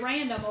somebody at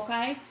random,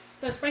 okay?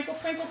 So sprinkle,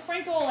 sprinkle,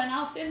 sprinkle, and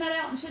I'll send that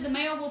out into the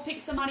mail. We'll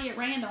pick somebody at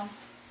random.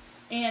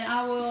 And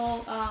I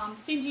will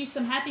send you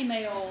some Happy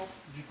Mail.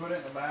 Did you put it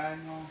in the bag?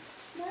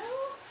 No,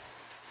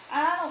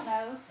 I don't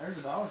know. There's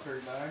a Dollar Tree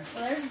bag.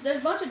 Well, there's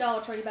a bunch of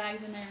Dollar Tree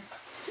bags in there.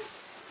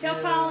 Tell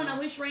Colin I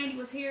wish Randy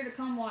was here to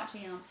come watch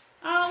him.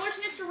 Oh, where's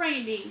Mr.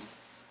 Randy?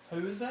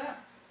 Who is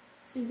that?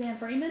 Suzanne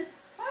Freeman?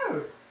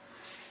 Oh.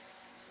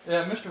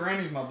 Yeah, Mr.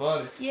 Randy's my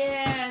buddy.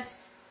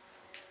 Yes.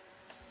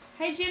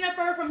 Hey,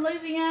 Jennifer from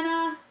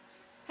Louisiana.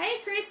 Hey,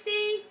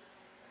 Christy.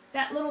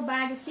 That little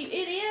bag is cute.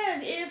 It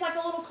is. It is like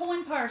a little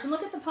coin purse. And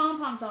look at the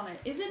pom-poms on it.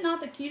 Is it not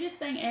the cutest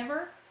thing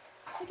ever?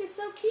 I think it's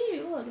so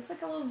cute. Look, it's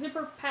like a little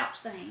zipper pouch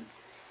thing.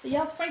 So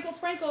y'all sprinkle,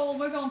 sprinkle.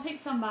 We're going to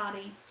pick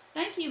somebody.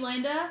 Thank you,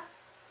 Linda.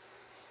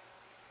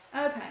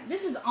 Okay,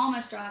 this is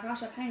almost dry.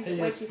 Gosh, I painted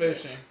it way too thick.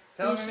 Fishing.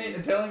 Tell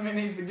him he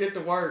needs to get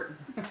to work.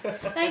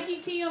 Thank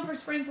you, Kim, for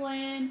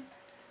sprinkling.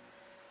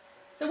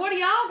 So what are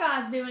y'all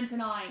guys doing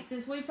tonight?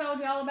 Since we told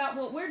y'all about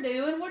what we're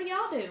doing, what are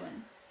y'all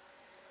doing?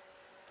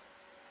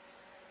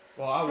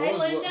 Well,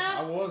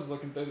 I was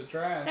looking through the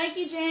trash. Thank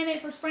you,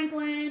 Janet, for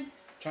sprinkling.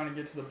 Trying to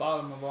get to the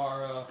bottom of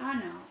our I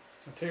know.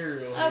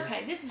 material.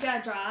 Okay, this has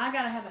got to dry. I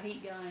got to have a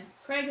heat gun.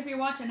 Craig, if you're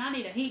watching, I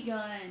need a heat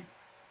gun.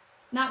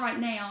 Not right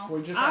now.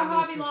 We just Our had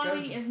this Hobby Lobby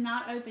discussion. is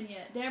not open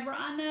yet. Deborah,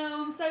 I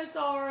know. I'm so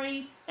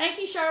sorry. Thank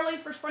you, Shirley,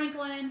 for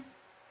sprinkling.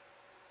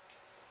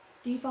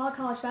 Do you follow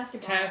college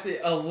basketball? Kathy,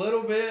 a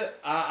little bit.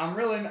 I'm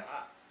really.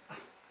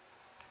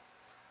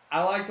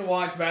 I like to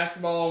watch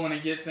basketball when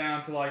it gets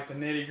down to like the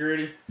nitty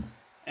gritty,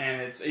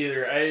 and it's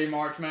either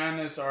March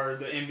Madness or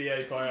the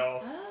NBA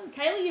playoffs. Oh,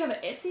 Kaylee, you have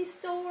an Etsy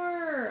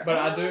store. But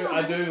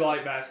I do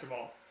like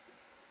basketball.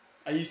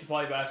 I used to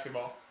play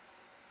basketball.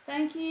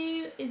 Thank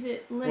you. Is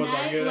it Lene? Was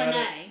I good at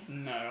Lene. it?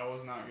 No, I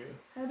was not good.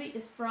 Hubby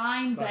is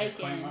frying About to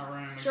clean bacon. my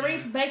room again.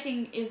 Sharice,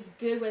 bacon is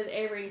good with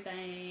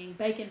everything.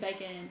 Bacon,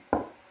 bacon.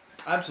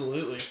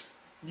 Absolutely.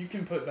 You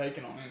can put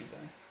bacon on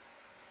anything.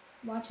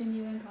 Watching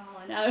you and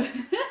Colin.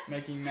 Oh.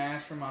 Making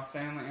masks for my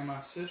family and my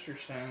sister's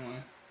family.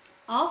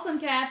 Awesome,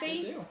 Good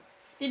Kathy. deal.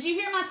 Did you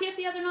hear my tip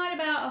the other night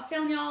about I was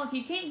telling y'all if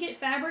you can't get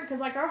fabric, because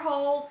like our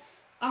whole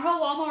Our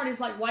whole Walmart is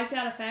like wiped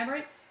out of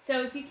fabric.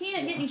 So if you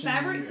can't get any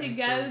fabric to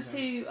go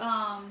to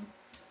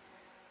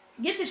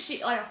get the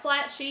sheet, like a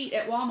flat sheet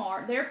at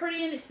Walmart, they're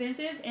pretty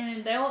inexpensive, and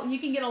you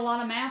can get a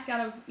lot of mask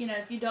out of,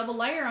 if you double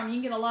layer them, you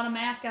can get a lot of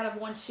mask out of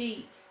one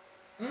sheet.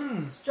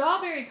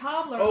 Strawberry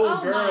cobbler.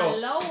 Oh girl,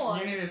 my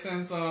Lord. You need to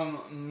send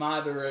some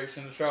my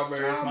direction. The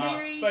strawberry is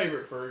my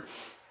favorite fruit.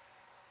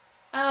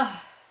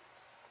 That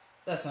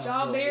sounds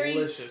strawberry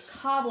delicious.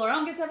 Cobbler. I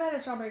don't guess I've had a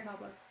strawberry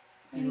cobbler.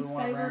 You were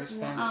one of Randy's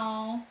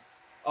favorite.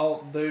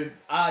 Oh, dude,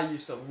 I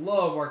used to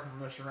love working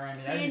for Mr.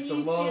 Randy. I used to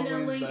love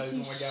Wednesdays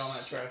when we go on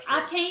that trash truck.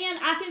 I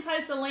can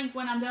post a link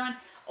when I'm done.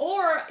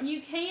 Or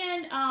you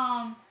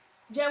can,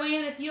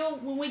 Joanne,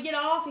 when we get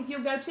off, if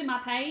you'll go to my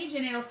page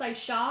and it'll say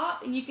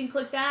shop, and you can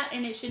click that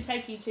and it should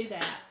take you to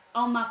that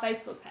on my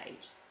Facebook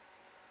page.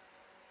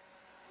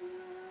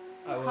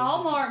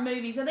 Hallmark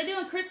movies. Are they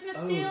doing Christmas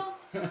still?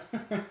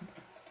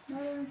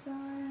 Mother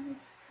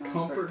size.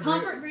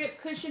 Comfort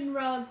grip cushion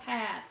rug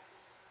pad.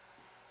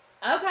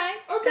 Okay.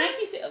 Thank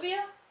you,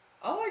 Sylvia.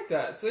 I like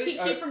that. See,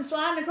 keeps you from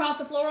sliding across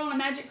the floor on a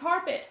magic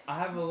carpet. I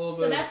have a little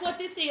bit. So that's what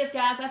this is,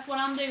 guys. That's what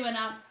I'm doing.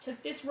 I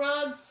took this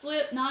rug,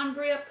 slip,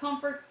 non-grip,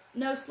 comfort,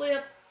 no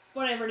slip,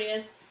 whatever it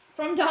is,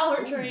 from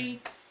Dollar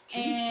Tree.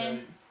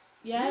 Cheesecake.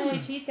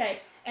 Yay, cheesecake.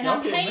 And I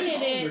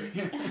painted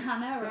it. I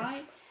know,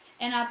 right?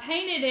 And I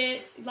painted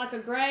it like a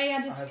gray.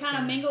 I just kind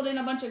of mingled in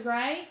a bunch of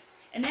gray.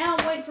 And now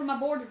I'm waiting for my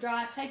board to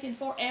dry. It's taking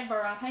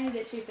forever. I painted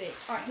it too thick.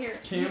 All right, here.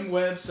 Kim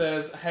Webb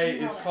says, hey,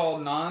 it's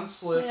called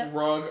non-slip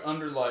rug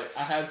underlay.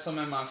 I had some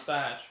in my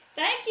stash.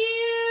 Thank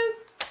you.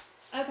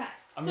 Okay.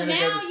 So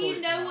now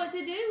you know what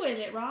to do with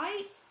it,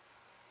 right?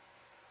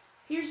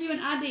 Here's you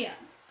an idea.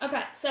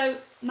 Okay, so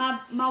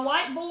my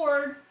white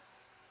board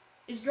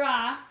is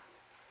dry.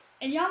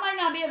 And y'all might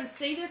not be able to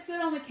see this good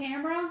on the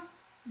camera.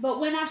 But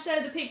when I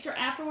show the picture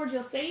afterwards,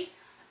 you'll see.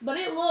 But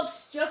it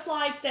looks just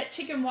like that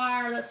chicken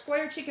wire, that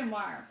square chicken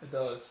wire. It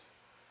does.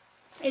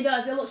 It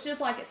does. It looks just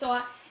like it. So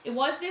it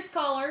was this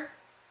color,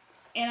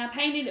 and I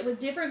painted it with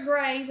different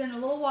grays and a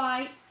little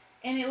white,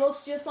 and it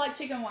looks just like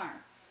chicken wire.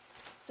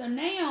 So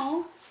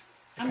now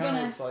I'm gonna.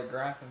 It looks like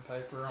graphing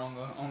paper on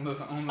the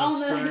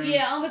screen.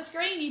 Yeah, on the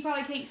screen you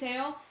probably can't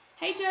tell.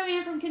 Hey,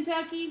 Joanne from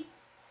Kentucky.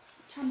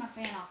 Turn my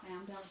fan off now.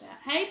 I'm done with that.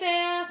 Hey,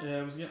 Beth.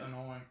 Yeah, it was getting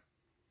annoying.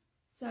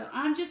 So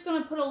I'm just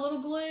gonna put a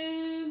little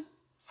glue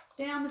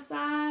down the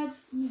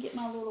sides. Let me get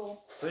my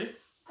little... See?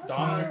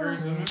 Donna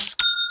agrees with me.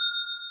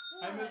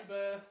 Hey, Miss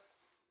Beth.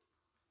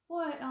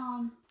 What?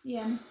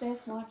 Yeah, Miss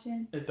Beth's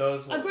watching. It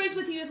does. Agrees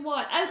with you with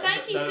what? Oh,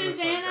 thank you,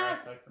 Susanna.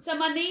 So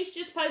my niece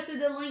just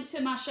posted the link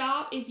to my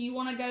shop if you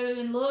want to go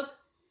and look.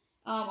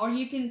 Or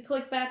you can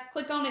click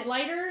on it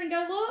later and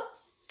go look.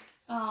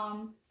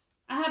 I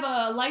have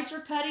a laser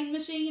cutting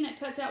machine that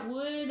cuts out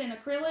wood and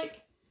acrylic.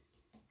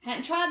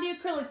 Hadn't tried the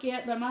acrylic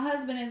yet, but my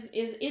husband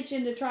is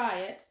itching to try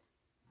it.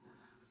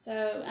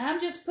 So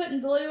I'm just putting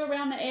glue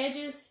around the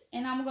edges,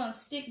 and I'm going to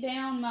stick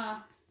down my...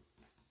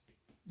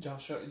 Did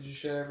you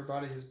show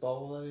everybody his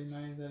bowl that he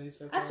made that he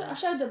said? I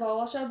showed the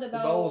bowl. The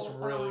bowl's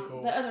really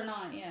cool. The other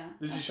night, yeah.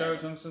 Did you show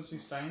it to him since he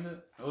stained it?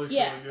 It looks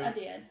yes, really good. I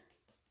did.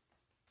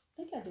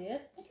 I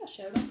think I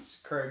showed him. It's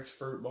Craig's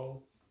fruit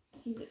bowl.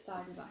 He's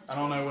excited about his I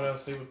don't know what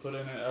else he would put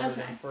in it other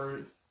than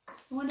fruit. I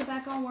went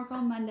back on work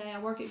on Monday. I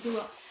work at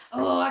Goodwill.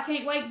 Oh, I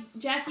can't wait,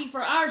 Jackie,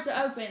 for ours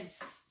to open.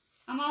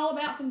 I'm all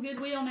about some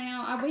Goodwill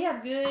now. We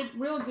have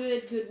real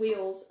good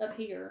Goodwills up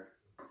here.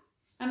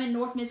 I'm in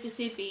North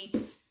Mississippi.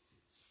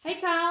 Hey,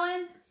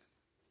 Kylan.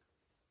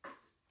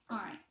 All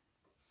right.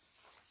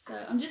 So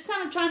I'm just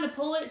kind of trying to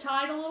pull it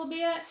tight a little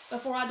bit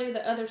before I do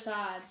the other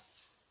sides.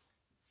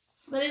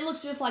 But it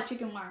looks just like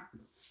chicken wire.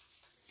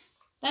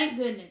 Thank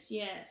goodness,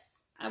 yes.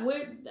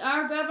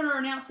 Our governor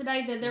announced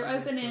today that they're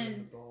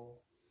opening...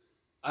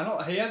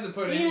 He hasn't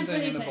put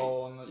anything in the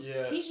bowl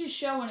yet. He's just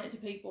showing it to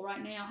people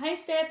right now. Hey,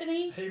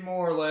 Stephanie. He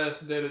more or less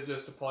did it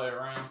just to play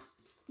around.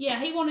 Yeah,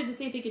 he wanted to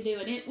see if he could do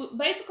it.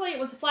 Basically, it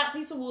was a flat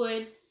piece of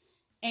wood,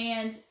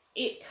 and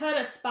it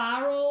cut a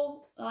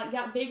spiral, like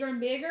got bigger and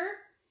bigger.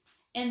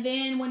 And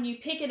then when you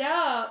pick it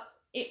up,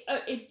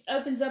 it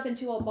opens up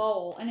into a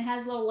bowl, and it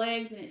has little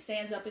legs, and it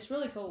stands up. It's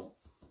really cool.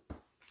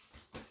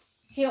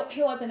 He'll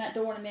open that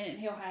door in a minute, and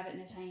he'll have it in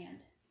his hand.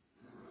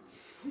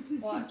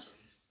 Watch.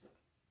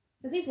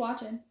 Because he's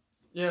watching.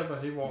 Yeah,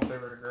 but he walked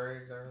over to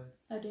Greg's early.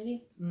 Oh, did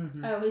he?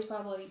 Mm-hmm. Oh, he's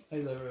probably...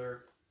 He's over there.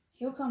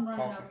 He'll come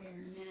running over here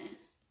in a minute.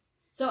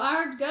 So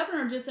our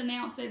governor just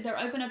announced that they're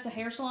opening up the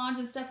hair salons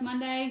and stuff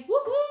Monday.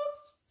 Woo-hoo!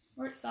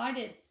 We're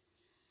excited.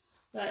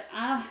 But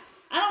I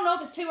don't know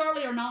if it's too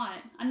early or not.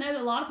 I know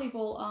that a lot of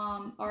people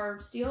are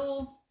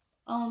still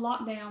on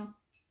lockdown.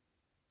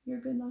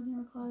 You're good, those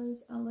never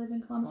closed. I live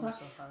in Columbus.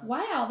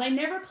 Wow, they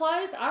never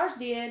closed. Ours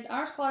did.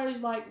 Ours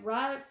closed like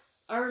right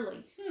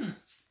early.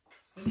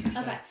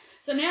 Okay,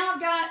 so now I've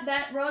got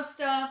that rug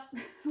stuff,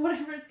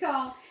 whatever it's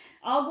called,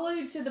 all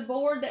glued to the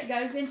board that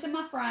goes into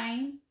my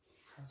frame.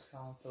 I was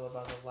calling Phil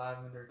about the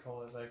lavender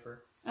toilet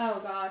paper. Oh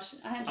gosh,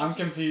 I'm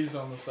confused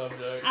on the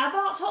subject. I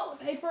bought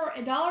toilet paper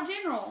at Dollar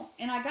General,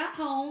 and I got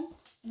home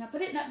and I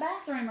put it in that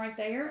bathroom right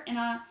there, and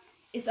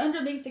it's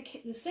underneath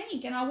the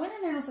sink. And I went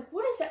in there and I was like,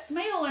 what is that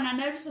smell? And I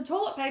noticed the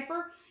toilet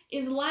paper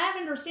is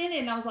lavender scented.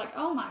 And I was like,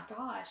 oh my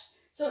gosh.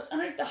 So it's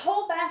underneath, the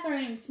whole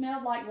bathroom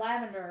smelled like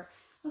lavender.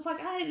 I was like,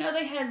 I didn't know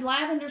they had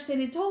lavender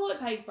scented toilet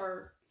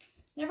paper.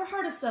 Never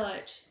heard of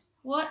such.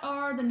 What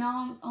are the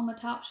gnomes on the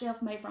top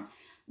shelf made from?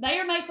 They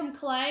are made from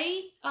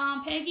clay,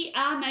 Peggy.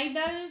 I made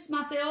those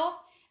myself.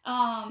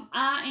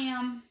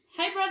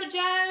 Hey Brother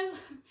Joe.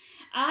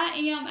 I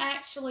am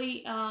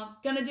actually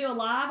going to do a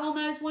live on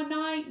those one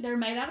night. They're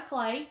made out of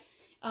clay.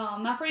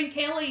 My friend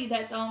Kelly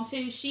that's on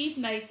too, she's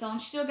made some.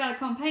 She's still got to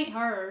come paint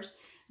hers.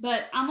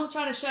 But I'm going to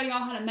try to show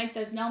y'all how to make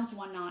those gnomes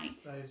one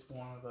night. Phase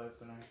 1 of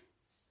opening.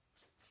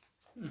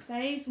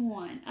 Phase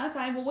 1.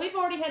 Okay, well we've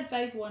already had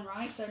phase 1,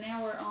 right? So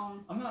now we're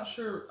on. I'm not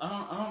sure.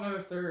 I don't know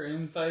if they're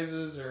in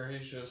phases or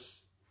he's just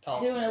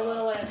talking doing a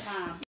little at a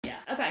time. Yeah.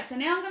 Okay, so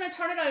now I'm going to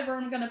turn it over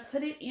and I'm going to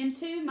put it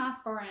into my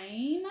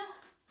frame.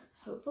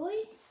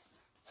 Hopefully.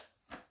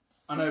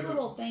 I know. This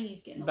little thing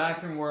he's getting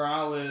back in where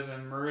I live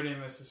in Meridian,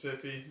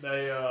 Mississippi,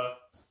 they're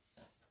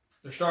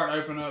starting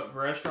to open up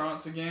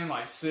restaurants again,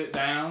 like sit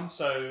down.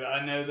 So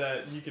I know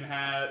that you can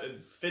have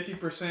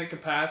 50%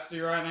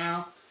 capacity right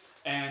now.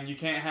 And you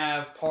can't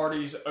have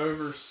parties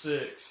over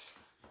 6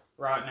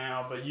 right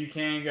now, but you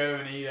can go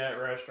and eat at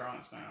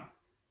restaurants now.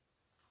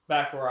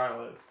 Back where I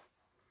live.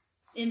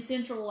 In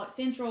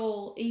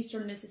central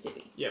eastern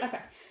Mississippi. Yep. Okay.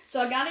 So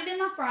I got it in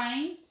my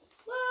frame.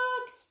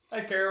 Look.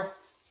 Hey, Carol.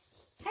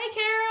 Hey,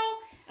 Carol.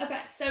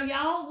 Okay. So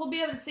y'all will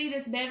be able to see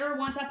this better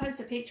once I post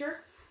a picture.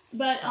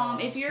 But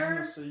if you're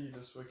to see you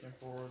this weekend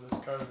for this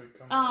COVID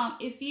coming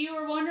if you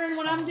were wondering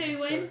what I'm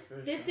doing,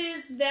 this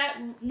is that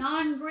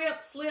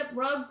non-grip slip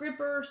rug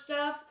gripper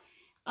stuff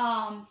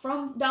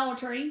from Dollar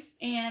Tree,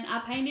 and I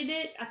painted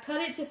it. I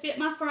cut it to fit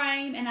my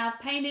frame, and I've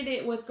painted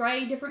it with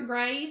different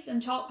grays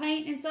and chalk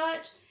paint and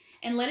such,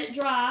 and let it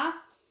dry.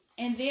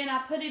 And then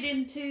I put it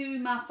into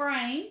my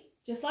frame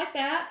just like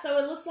that, so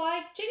it looks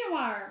like chicken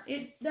wire.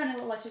 It doesn't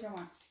look like chicken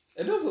wire.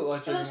 It does look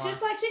like chicken wire. It looks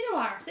just like chicken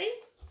wire. See?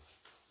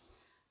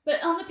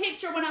 But on the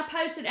picture, when I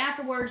post it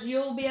afterwards,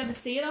 you'll be able to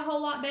see it a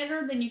whole lot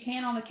better than you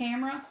can on the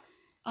camera.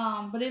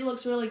 But it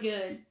looks really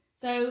good.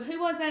 So who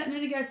was that a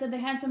minute ago said they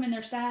had some in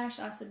their stash?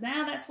 I said,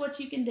 now that's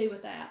what you can do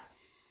with that.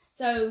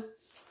 So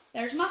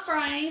there's my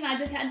frame. I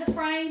just had the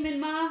frame in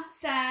my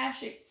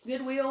stash at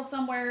Goodwill,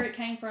 somewhere it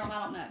came from.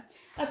 I don't know.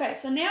 Okay,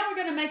 so now we're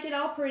going to make it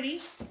all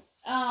pretty.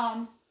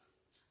 And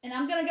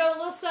I'm going to go a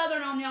little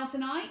southern on y'all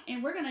tonight.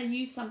 And we're going to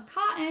use some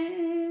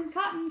cotton.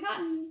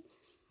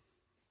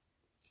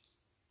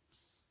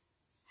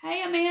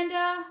 Hey,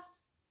 Amanda.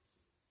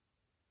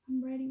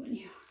 I'm ready when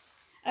you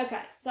are.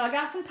 Okay, so I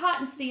got some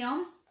cotton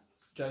stems.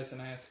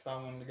 Jason asked if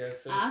I wanted to go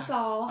fishing. I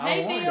saw. I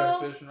Hey, want Bill.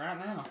 to go fishing right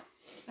now.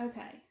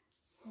 Okay.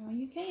 Well,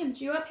 you can, but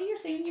you're up here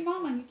seeing your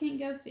mama and you can't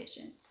go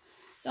fishing.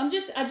 So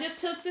I just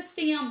took the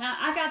stem. Now,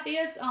 I got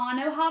this. I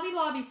know Hobby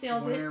Lobby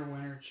sells it.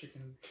 Winter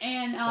chicken.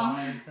 And,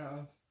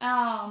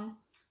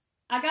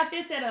 I got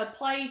this at a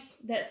place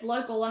that's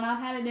local, and I've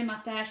had it in my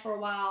stash for a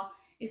while.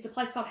 It's a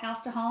place called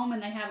House to Home,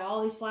 and they have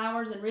all these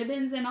flowers and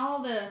ribbons and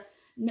all the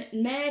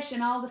mesh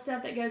and all the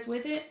stuff that goes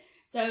with it.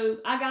 So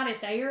I got it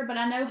there, but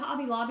I know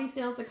Hobby Lobby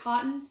sells the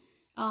cotton.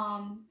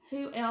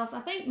 Who else? I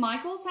think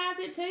Michael's has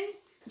it too.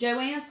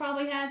 Joanne's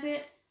probably has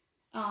it.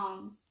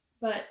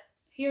 But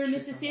here in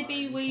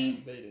Mississippi, wire, you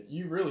can't beat it.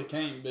 You really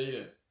can't beat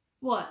it.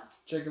 What?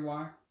 Chicken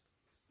wire?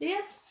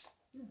 This?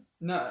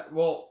 No,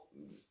 well,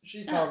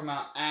 she's talking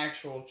about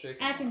actual chicken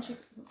wire.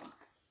 Chicken.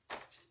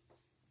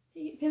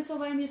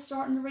 Pennsylvania's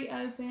starting to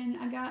reopen.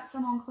 I got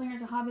some on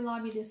clearance at Hobby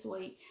Lobby this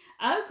week.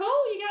 Oh,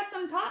 cool. You got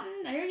some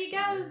cotton. There you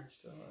go.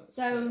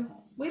 So,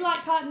 we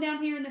like cotton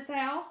down here in the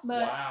South.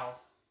 But wow.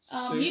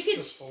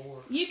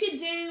 You could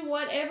do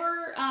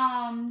whatever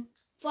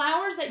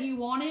flowers that you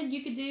wanted.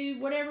 You could do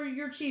whatever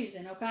you're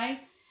choosing, okay?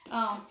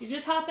 If you're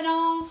just hopping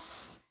on,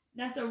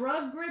 that's a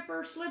rug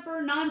gripper,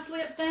 slipper,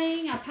 non-slip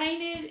thing. I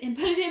painted and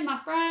put it in my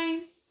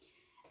frame.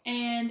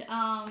 And,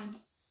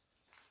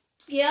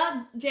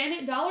 yeah,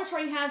 Janet, Dollar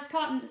Tree has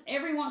cotton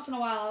every once in a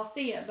while. I'll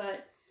see it,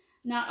 but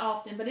not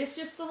often. But it's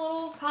just a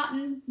little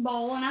cotton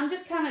bowl, and I'm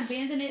just kind of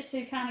bending it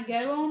to kind of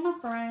go on my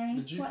frame.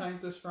 Did you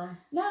paint this frame?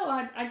 No,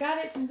 I got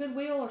it from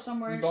Goodwill or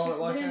somewhere. You bought it's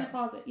just it like in the that?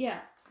 closet. Yeah.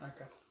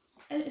 Okay.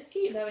 And it's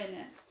cute though, isn't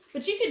it?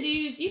 But you could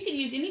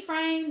use any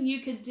frame.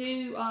 You could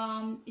do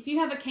if you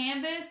have a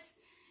canvas,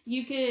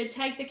 you could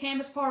take the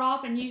canvas part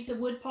off and use the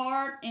wood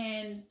part,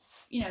 and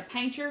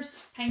paint your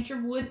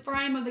wood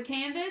frame of the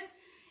canvas.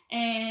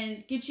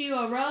 And get you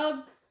a rug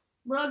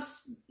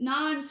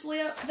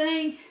non-slip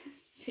thing.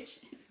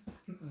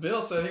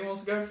 Bill said he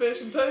wants to go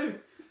fishing too.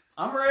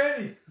 I'm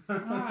ready.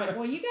 Alright,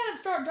 well you gotta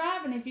start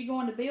driving if you're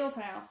going to Bill's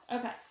house.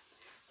 Okay.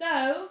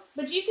 So,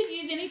 but you could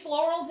use any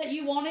florals that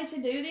you wanted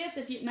to do this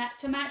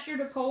to match your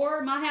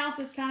decor. My house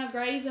is kind of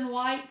grays and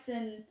whites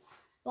and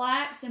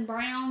blacks and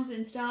browns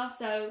and stuff.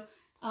 So,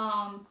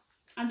 I'm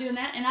doing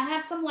that. And I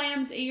have some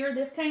lamb's ear.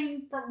 This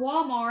came from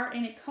Walmart,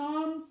 and it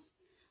comes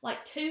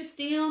like 2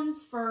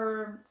 stems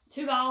for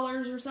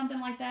 $2 or something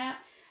like that.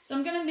 So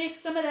I'm going to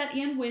mix some of that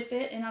in with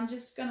it, and I'm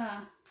just going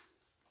to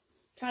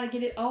try to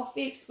get it all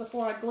fixed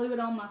before I glue it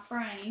on my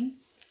frame.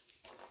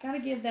 Gotta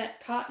give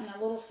that cotton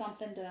a little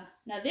something to...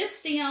 Now this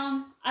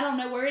stem, I don't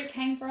know where it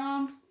came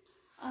from.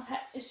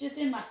 It's just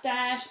in my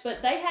stash,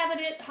 but they have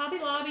it at Hobby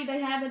Lobby.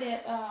 They have it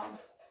at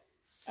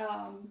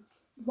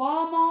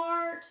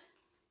Walmart.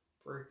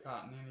 Free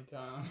cotton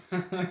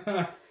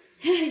anytime.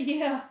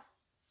 Yeah.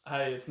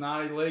 Hey, it's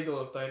not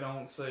illegal if they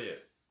don't see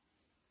it.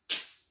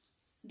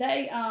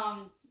 They,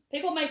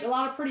 people make a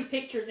lot of pretty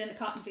pictures in the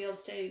cotton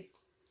fields too.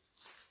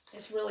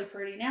 It's really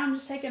pretty. Now I'm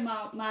just taking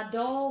my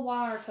dull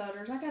wire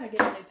cutters. I gotta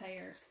get a new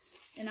pair.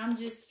 And I'm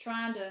just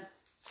trying to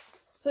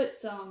put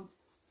some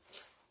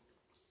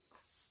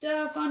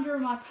stuff under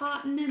my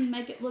cotton and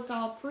make it look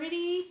all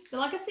pretty.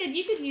 But like I said,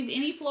 you could use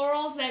any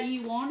florals that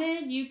you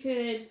wanted. You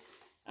could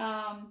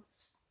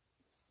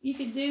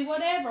do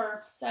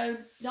whatever. So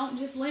don't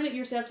just limit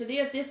yourself to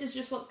this. This is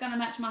just what's gonna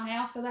match my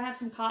house because I have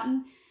some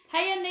cotton.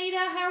 Hey Anita,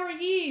 how are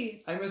you?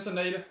 Hey Miss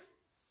Anita.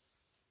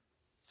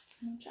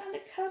 I'm trying to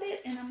cut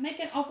it and I'm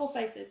making awful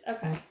faces.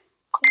 Okay. That.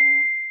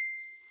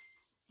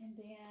 And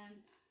then.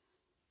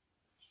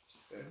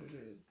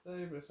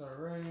 It's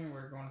alright.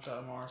 We're going to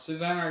tomorrow.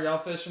 Suzanne, are y'all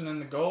fishing in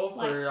the Gulf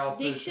Like or are y'all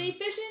deep fishing? sea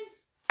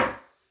fishing?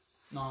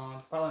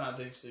 No, probably not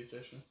deep sea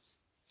fishing.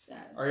 So.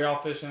 Are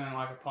y'all fishing in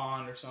like a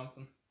pond or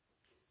something?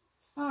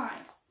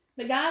 Alright.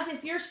 But guys,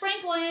 if you're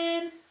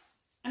sprinkling,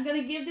 I'm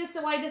going to give this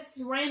away to this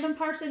random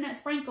person that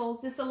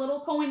sprinkles. This is a little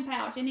coin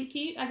pouch. Isn't it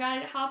cute? I got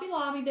it at Hobby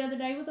Lobby the other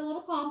day with a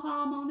little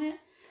pom-pom on it.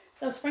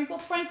 So sprinkle,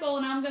 sprinkle,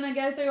 and I'm going to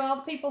go through all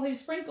the people who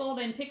sprinkled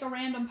and pick a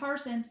random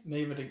person.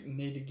 Need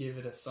to give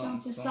it a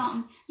something.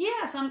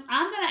 Yes, I'm going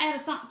to add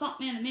a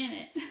something in a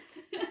minute.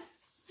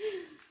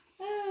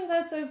 Oh,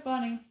 that's so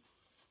funny.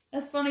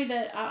 That's funny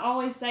that I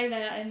always say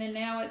that, and then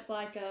now it's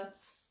like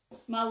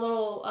my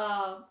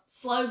little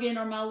slogan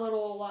or my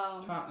little...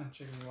 Cotton and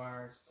chicken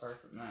wire is a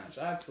perfect match.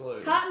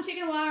 Absolutely. Cotton,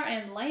 chicken wire,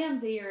 and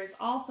lamb's ear is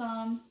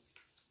awesome.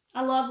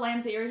 I love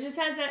lamb's ear. It just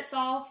has that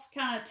soft,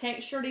 kind of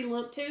textured-y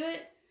look to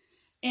it.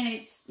 And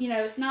it's,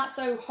 it's not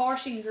so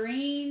harsh and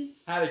green.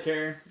 Howdy,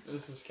 Karen.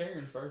 This is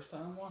Karen's first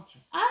time watching.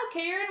 Oh,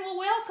 Karen, well,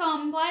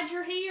 welcome. Glad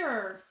you're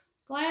here.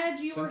 Glad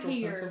you were Central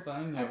here.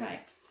 Pennsylvania.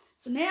 Okay.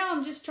 So now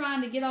I'm just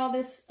trying to get all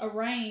this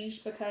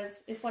arranged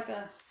because it's like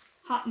a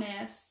hot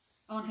mess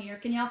on here.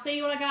 Can y'all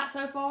see what I got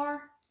so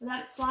far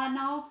without it sliding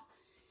off?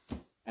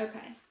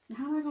 Okay. Now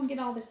how am I going to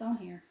get all this on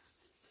here?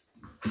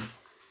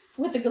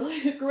 With the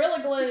glue,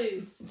 Gorilla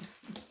Glue.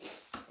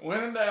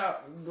 When in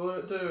doubt, glue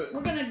it to it. We're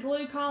going to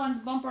glue Colin's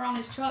bumper on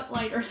his truck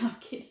later. No, I'm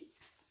kidding.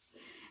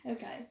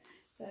 Okay.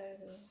 So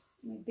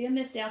let me bend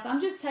this down. So I'm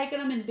just taking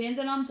them and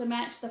bending them to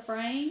match the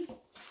frame.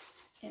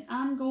 And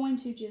I'm going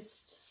to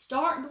just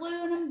start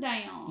gluing them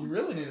down. You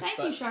really need Thank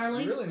you,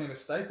 Shirley. You really need a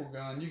staple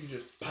gun. You could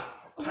just pow,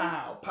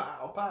 pow,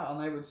 pow, pow,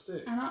 and they would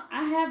stick.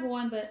 I have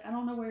one, but I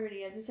don't know where it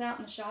is. It's out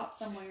in the shop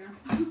somewhere.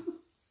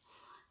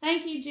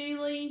 Thank you,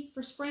 Julie,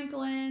 for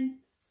sprinkling.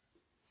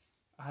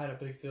 I had a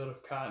big field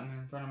of cotton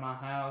in front of my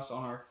house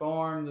on our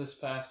farm this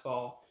past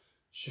fall.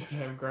 Should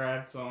have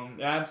grabbed some.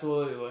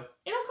 Absolutely.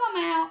 It'll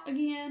come out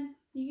again.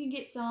 You can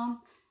get some.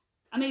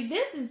 I mean,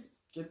 this is...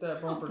 Get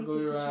that bumper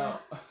glue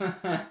out.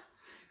 Right.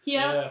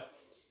 Yeah.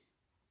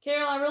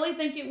 Carol, I really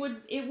think it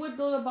would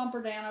glue a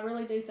bumper down. I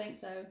really do think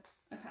so.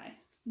 Okay.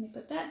 Let me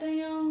put that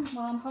down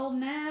while I'm holding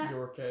that.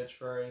 Your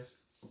catchphrase.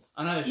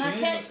 I know.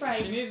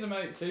 She needs to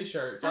make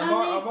t-shirts. I've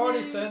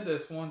already said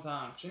this one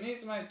time. She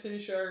needs to make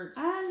t-shirts.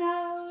 I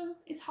know.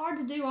 It's hard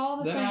to do all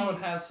the things. Then I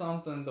would have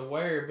something to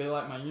wear. It'd be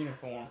like my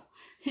uniform.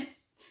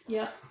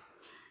 Yep.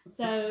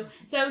 So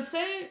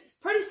soon,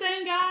 pretty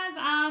soon, guys,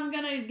 I'm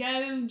going to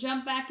go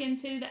jump back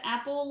into the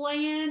Apple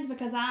land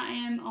because I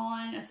am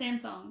on a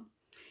Samsung.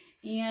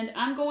 And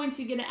I'm going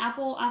to get an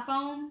Apple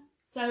iPhone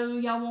so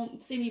y'all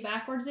won't see me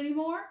backwards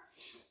anymore.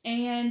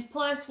 And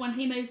plus, when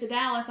he moves to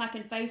Dallas, I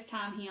can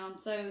FaceTime him.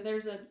 So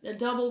there's a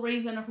double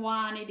reason of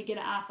why I need to get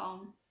an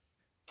iPhone.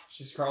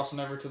 She's crossing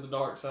over to the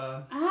dark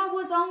side. I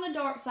was on the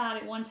dark side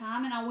at one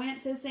time, and I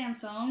went to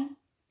Samsung.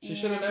 She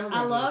should have never been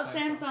I love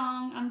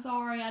Samsung. I'm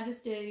sorry, I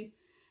just do.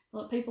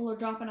 Look, people are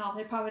dropping off.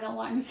 They probably don't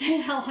like me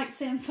saying I like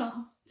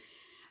Samsung.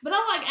 But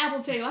I like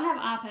Apple too. I have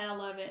an iPad. I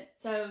love it.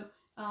 So,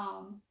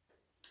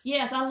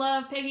 yes, I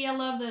love, Peggy, I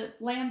love the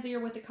lamb's ear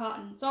with the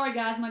cotton. Sorry,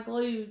 guys, my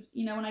glue,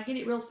 when I get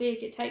it real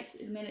thick, it takes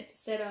a minute to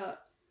set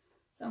up.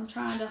 So I'm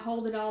trying to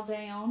hold it all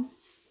down.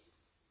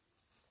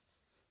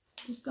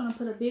 Just going to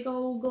put a big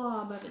old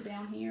glob of it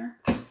down here.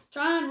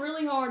 Trying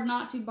really hard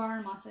not to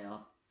burn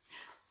myself.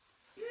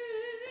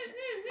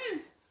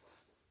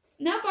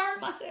 Not burn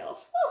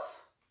myself. Woo.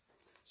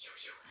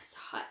 That's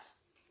hot.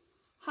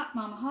 Hot,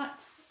 mama,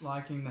 hot.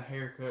 Liking the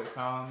haircut,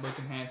 Colin.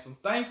 Looking handsome.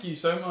 Thank you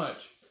so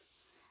much.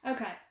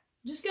 Okay.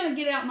 Just going to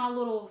get out my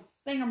little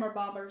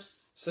thingamabobbers.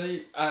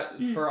 See,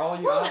 for all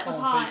you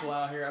iPhone people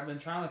out here, I've been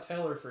trying to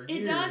tell her for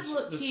years. It does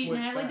look cute,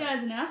 Natalie,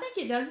 doesn't it? I think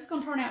it does. It's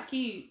going to turn out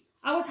cute.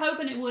 I was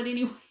hoping it would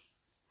anyway.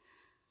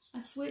 I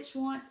switched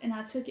once and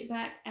I took it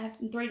back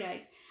after 3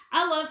 days.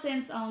 I love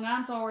Samsung.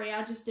 I'm sorry.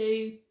 I just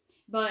do.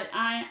 But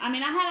I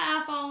mean, I had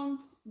an iPhone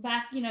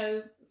back,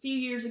 a few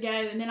years ago,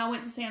 and then I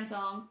went to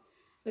Samsung.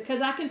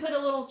 because I can put a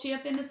little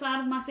chip in the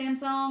side of my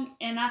Samsung,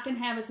 and I can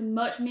have as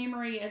much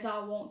memory as I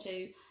want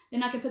to.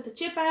 Then I can put the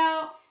chip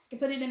out, can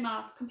put it in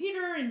my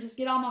computer, and just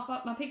get all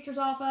my pictures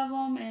off of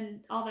them and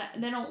all that.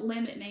 They don't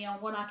limit me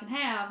on what I can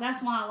have.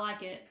 That's why I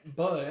like it.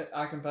 But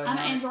I can pay. I'm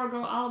an Android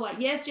girl all the way.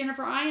 Yes,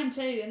 Jennifer, I am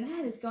too, and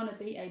that is going to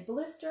be a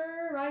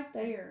blister right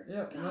there.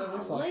 Yep, that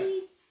looks like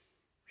it.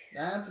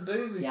 That's a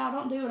doozy. Y'all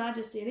don't do what I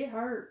just did. It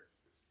hurt.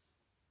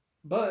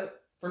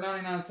 But for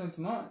 99 cents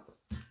a month,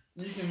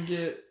 you can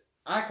get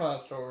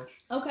iCloud storage.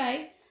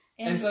 Okay.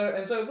 And so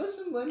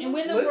listen, Linda. And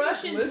when the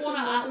Russians want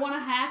to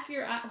hack the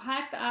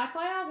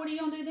iCloud, what are you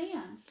gonna do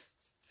then?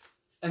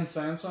 And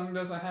Samsung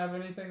doesn't have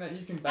anything that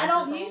you can back. I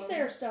don't use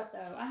their stuff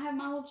though. I have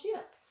my little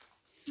chip.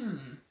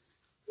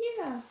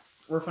 Yeah.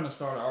 We're finna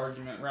start an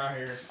argument right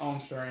here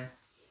on stream.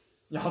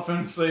 Y'all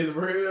finna see the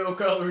real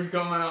colors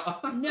come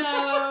out.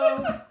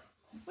 No.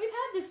 We've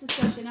had this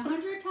discussion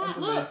 100 times.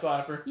 Look,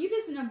 cipher. you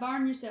just gonna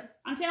burn yourself.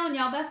 I'm telling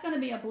y'all, that's gonna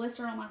be a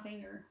blister on my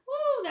finger.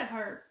 Woo, that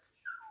hurt.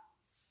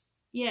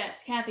 Yes,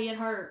 Kathy, it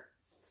hurt.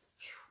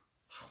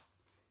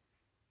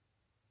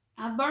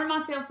 I've burned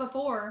myself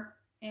before,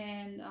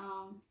 and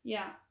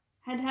yeah,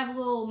 had to have a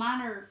little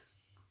minor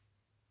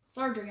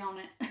surgery on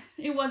it.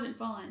 It wasn't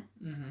fun.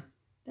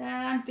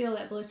 I can feel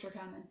that blister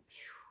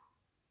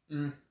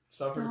coming.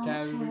 Suffered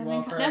casualty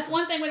while crashing. That's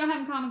one thing we don't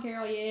have in common,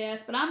 Carol.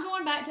 Yes, but I'm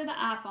going back to the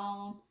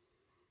iPhone.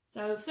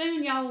 So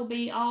soon y'all will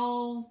be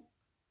all,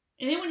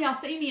 and then when y'all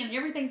see me and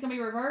everything's gonna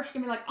be reversed,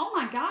 you're gonna be like, oh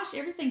my gosh,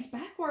 everything's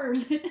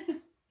backwards.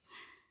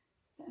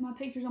 My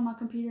pictures on my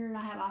computer and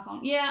I have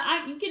iPhone.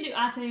 Yeah, you can do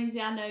iTunes.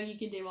 Yeah, I know you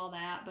can do all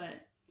that,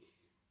 but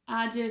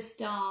I just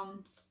I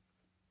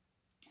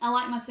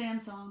like my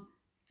Samsung.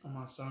 On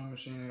my sewing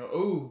machine,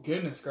 oh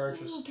goodness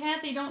gracious! Ooh,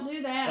 Kathy, don't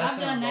do that. I've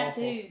done that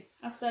too.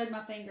 I've sewed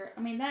my finger. I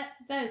mean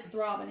that is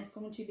throbbing. It's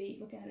going to be.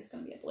 Look at it. It's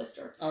going to be a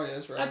blister. Oh yeah,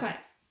 that's right. Okay.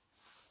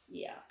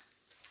 Yeah.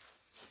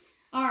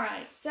 All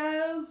right.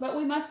 So, but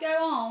we must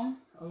go on.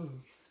 Oh.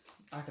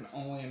 I can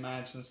only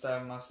imagine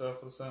stabbing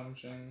myself with a sewing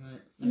machine.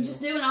 I'm just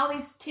doing all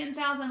these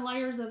 10,000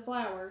 layers of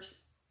flowers.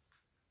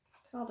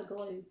 Look at all the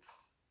glue.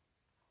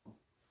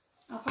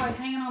 I'll probably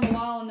hang it on the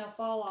wall and they'll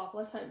fall off.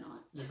 Let's hope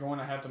not. You're going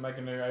to have to make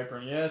a new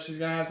apron. Yeah, she's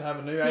going to have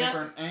a new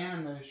apron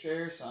and a new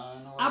share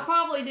sign. I'll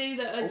probably do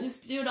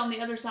just do it on the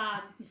other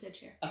side. You said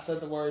share. I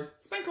said the word.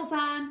 Sprinkle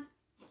sign.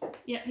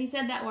 Yeah, he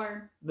said that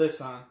word. This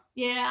sign.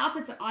 Yeah, I'll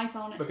put some ice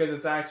on it. Because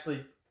it's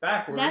actually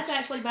backwards. That's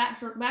actually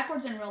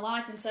backwards in real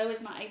life, and so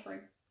is my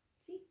apron.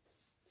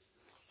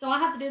 So I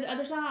have to do the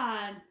other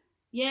side.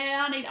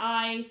 Yeah, I need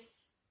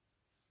ice.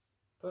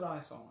 Put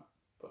ice on it.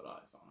 Put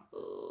ice on it.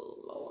 Oh,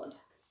 Lord.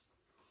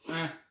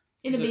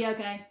 It'll be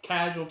okay.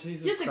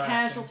 Casualties. Just a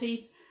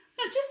casualty.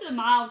 Just a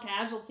mild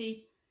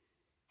casualty.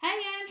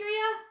 Hey,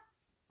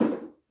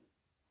 Andrea.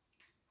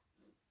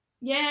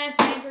 Yes,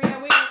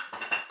 Andrea,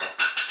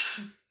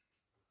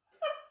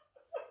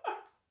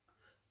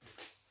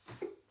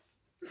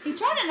 He's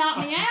trying to knock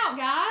me out,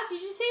 guys.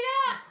 Did you see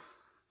that?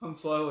 I'm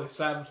slowly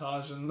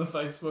sabotaging the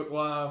Facebook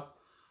Live.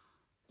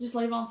 Just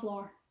leave on the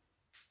floor.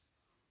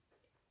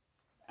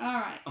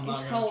 Alright. I'm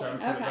not going to try to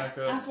put it back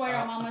up. I swear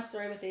I'm almost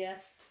through with this.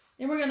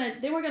 Then we're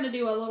gonna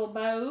do a little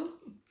bow.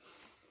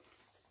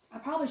 I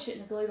probably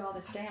shouldn't have glued all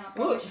this down.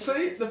 Look,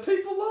 see, the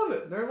people love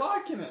it. They're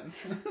liking it.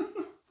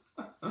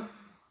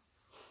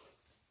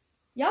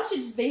 Y'all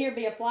should just be here,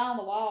 be a fly on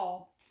the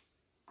wall.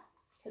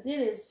 Because it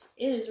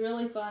is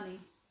really funny.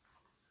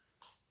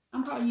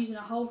 I'm probably using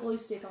a whole glue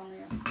stick on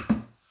this.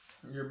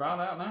 You're about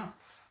out now.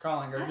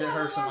 Colin, go get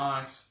her some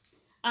ice.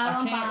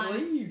 I can't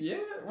leave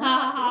yet.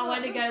 Ha ha,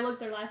 way to go. Look,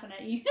 they're laughing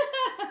at you.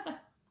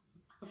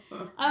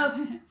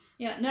 Oh,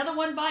 yeah, another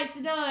one bites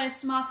the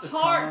dust. My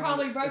heart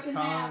probably broke in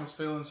half. Colin was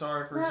feeling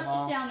sorry for his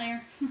mom. It's down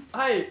there.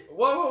 Hey,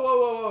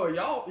 whoa.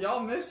 Y'all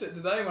missed it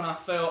today when I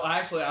fell.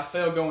 Actually, I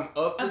fell going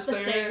up the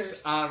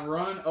stairs. I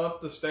run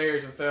up the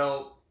stairs and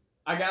fell.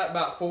 I got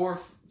about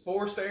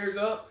four stairs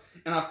up,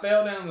 and I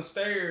fell down the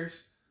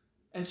stairs,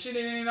 and she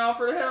didn't even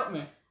offer to help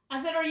me.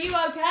 I said, are you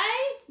okay?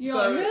 You're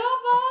like, yeah,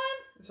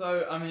 fine.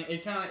 So, I mean,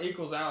 it kind of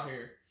equals out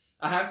here.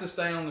 I have to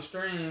stay on the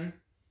stream.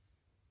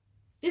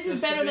 This is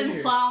better than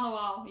a fly on the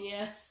wall,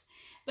 yes.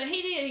 But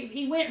he did.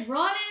 He went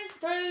running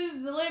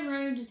through the living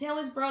room to tell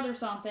his brother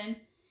something.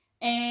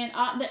 And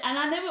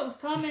I knew it was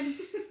coming.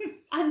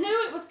 I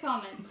knew it was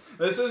coming.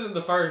 This isn't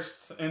the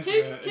first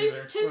incident.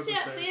 Two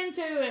steps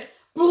into it.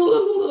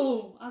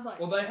 Boom! I was like,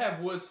 well, they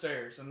have wood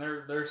stairs, and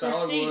they're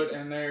solid wood,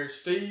 and they're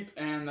steep,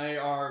 and they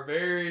are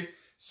very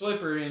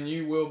slippery, and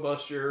you will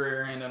bust your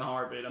rear end in a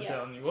heartbeat. I'm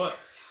telling you what.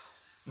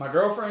 My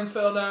girlfriends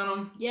fell down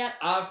them. Yep.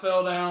 I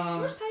fell down them.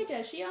 Where's Paige?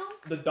 Is she on?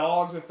 The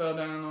dogs have fell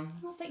down them.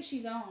 I don't think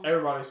she's on.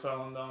 Everybody's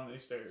falling down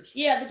these stairs.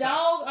 Yeah, the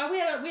dog. We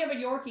have a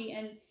Yorkie,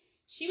 and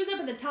she was up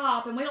at the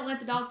top, and we don't let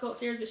the dogs go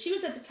upstairs, but she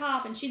was at the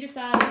top, and she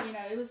decided,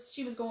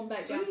 she was going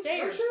back downstairs.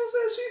 Rochelle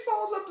says she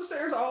falls up the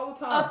stairs all the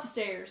time. Up the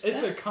stairs.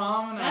 It's a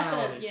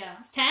commonality.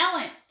 It's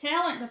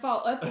talent to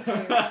fall up the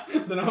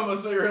stairs. Then I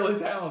must be really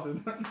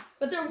talented.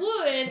 But they're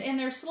wood, and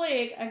they're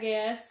slick, I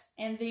guess,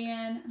 and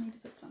then, I need to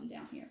put something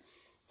down here.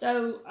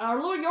 So our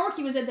little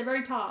Yorkie was at the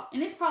very top,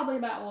 and it's probably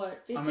about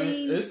what 15. I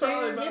mean, it's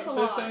probably stairs?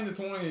 about 15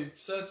 to 20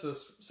 sets of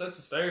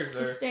stairs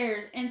there. The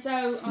stairs, and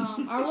so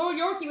our little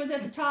Yorkie was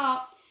at the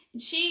top,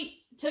 and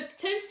she took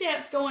 2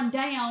 steps going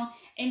down,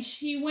 and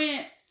she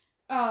went.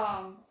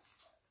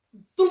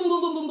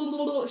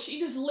 She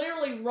just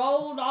literally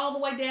rolled all the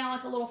way down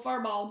like a little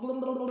fur ball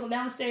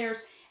down the stairs.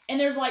 And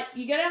there's like,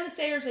 you go down the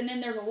stairs and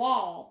then there's a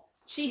wall.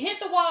 She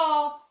hit the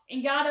wall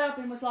and got up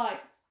and was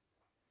like,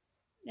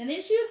 and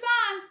then she was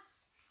fine.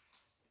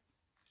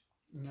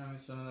 You got me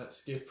some of that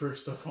skid-proof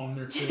stuff on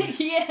there too.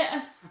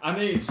 Yes. I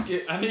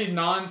need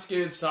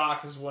non-skid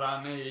socks is what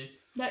I need.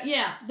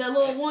 Yeah, the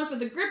little ones with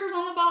the grippers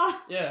on the bottom.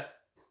 Yeah.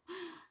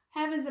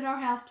 Happens at our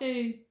house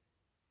too.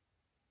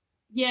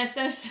 Yes,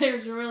 those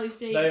stairs are really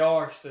steep. They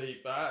are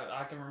steep.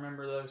 I can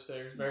remember those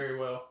stairs very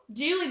well.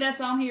 Julie, that's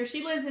on here.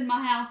 She lives in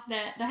my house,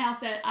 the house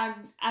that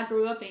I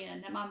grew up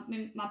in, that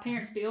my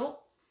parents built.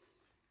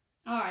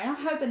 All right, I'm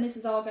hoping this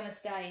is all gonna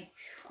stay.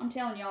 I'm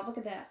telling y'all, look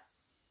at that.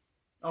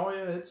 Oh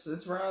yeah, it's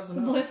rising It's a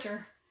up.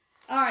 blister.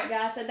 All right,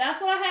 guys. So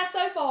that's what I have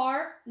so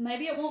far.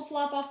 Maybe it won't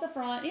flop off the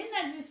front. Isn't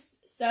that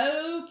just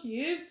so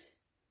cute?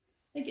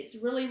 I think it's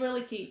really,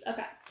 really cute.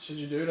 Okay. Should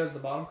you do it as the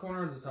bottom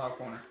corner or the top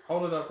corner?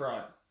 Hold it up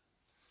right.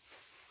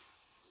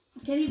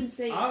 I can't even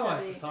see. I so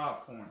like big. the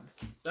top corner.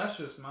 That's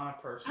just my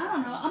personal. I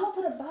don't know. I'm gonna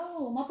put a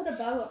bow. I'm gonna put a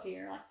bow up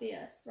here like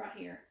this, right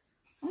here.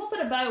 I'm gonna put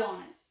a bow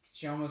on it.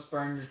 She almost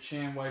burned her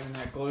chin waving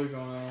that glue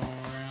going on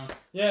around.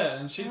 Yeah,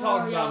 and she Oh,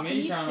 talked y'all, about can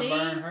me you trying see? to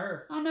burn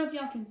her. I don't know if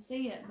y'all can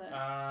see it, but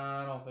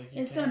I don't think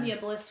you it's can. gonna be a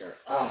blister.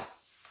 Ugh.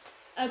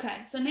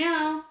 Okay, so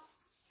now,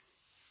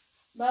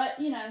 but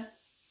you know,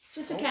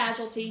 just a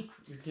casualty.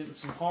 You're getting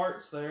some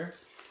hearts there.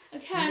 A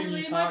You can casualty.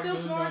 use It might hot feel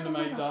glue far gun to from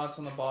make the- dots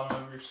on the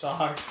bottom of your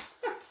socks.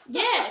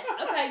 Yes.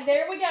 Okay.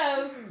 There we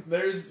go.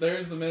 There's the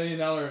 $1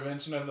 million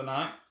invention of the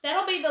night.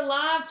 That'll be the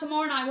live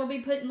tomorrow night. We'll be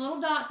putting little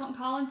dots on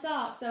Colin's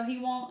socks so he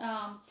won't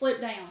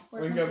slip down.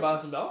 We can go buy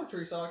some Dollar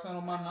Tree socks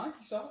on my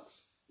Nike socks.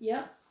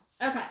 Yep.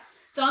 Okay.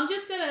 So I'm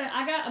just gonna.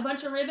 I got a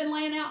bunch of ribbon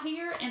laying out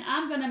here, and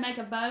I'm gonna make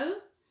a bow.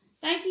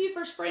 Thank you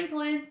for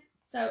sprinkling.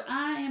 So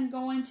I am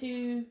going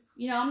to.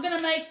 I'm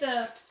gonna make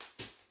the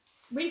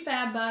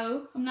refab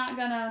bow. I'm not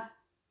gonna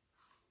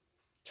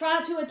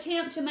try to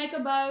attempt to make a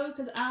bow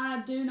because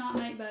I do not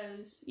make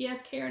bows. Yes,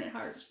 Karen, it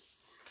hurts,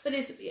 but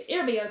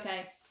it'll be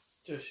okay.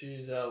 Just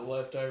use that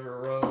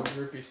leftover roll of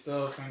drippy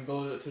stuff and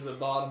glue it to the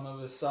bottom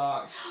of his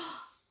socks.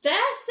 That's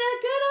a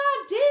good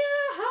idea.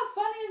 How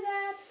funny is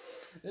that?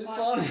 It's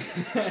Watch.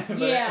 funny.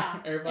 But Yeah,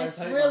 everybody's it's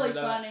hating really on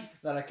me funny.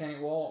 that I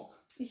can't walk.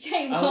 You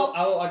can't I walk.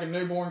 look like a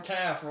newborn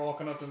calf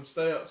walking up them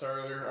steps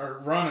earlier,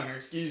 or running,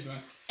 excuse me.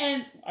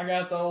 And I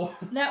got the old...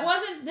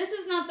 this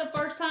is not the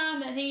first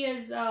time that he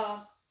has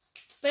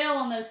fell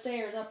on those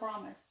stairs, I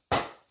promise.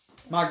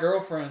 My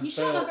girlfriend You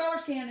shot fell... my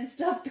garbage can and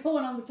stuff's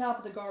going on the top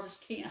of the garbage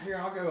can. Here,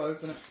 I'll go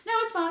open it. No,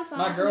 it's fine, it's fine.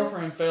 My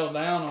girlfriend fell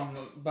down on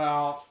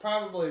about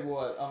probably, a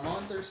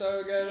month or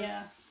so ago?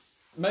 Yeah.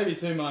 Maybe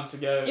 2 months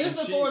ago. It was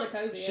and before the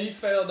COVID. She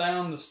fell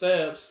down the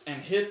steps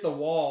and hit the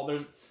wall.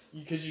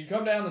 Because you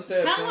come down the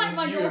steps Kinda like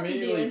my and you Yorkie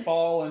immediately did.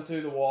 fall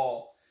into the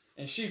wall.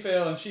 And she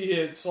fell and she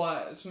hit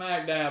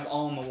smack dab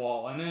on the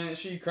wall. And then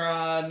she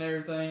cried and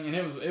everything. And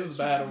it was a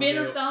bad Bent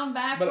her ordeal. thumb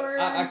But backward.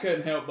 I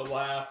couldn't help but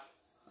laugh.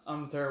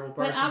 I'm a terrible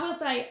person. But I will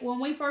say, when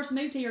we first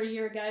moved here a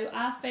year ago,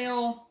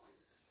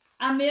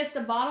 I missed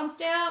the bottom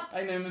step.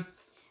 Hey, Newman.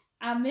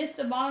 I missed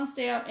the bottom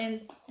step,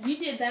 and you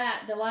did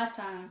that the last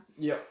time.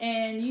 Yep.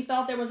 And you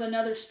thought there was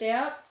another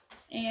step,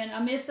 and I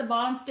missed the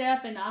bottom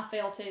step, and I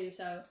fell too.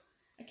 So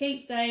I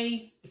can't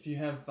say. If you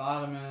have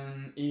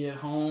vitamin E at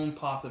home,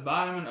 pop the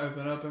vitamin,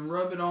 open up and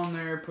rub it on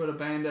there, put a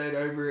Band-Aid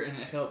over it, and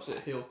it helps it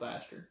heal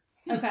faster.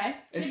 Okay,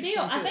 good Interesting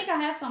deal. I tip. think I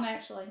have some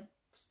actually.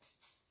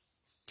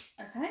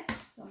 Okay,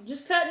 so I'm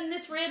just cutting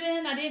this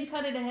ribbon. I didn't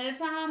cut it ahead of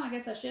time. I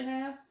guess I should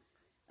have.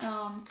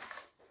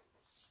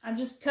 I'm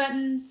just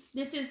cutting.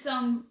 This is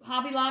some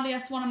Hobby Lobby.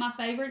 That's one of my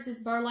favorites. It's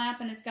burlap,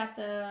 and it's got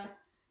the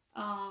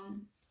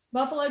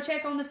buffalo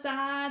check on the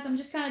sides. I'm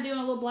just kind of doing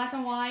a little black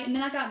and white. And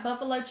then I got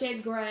buffalo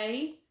check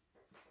gray.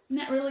 Isn't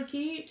that really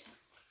cute?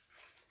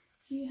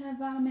 You have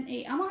vitamin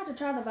E. I'm going to have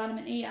to try the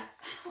vitamin E. I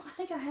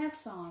think I have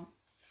some.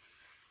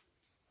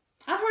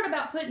 I've heard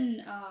about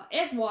putting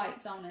egg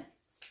whites on it.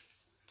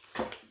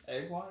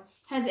 Egg whites?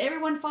 Has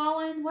everyone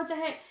fallen? What the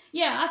heck?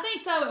 Yeah, I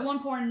think so. At one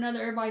point or another,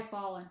 everybody's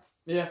fallen.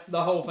 Yeah,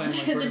 the whole family.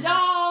 The pretty much.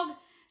 dog,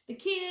 the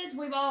kids,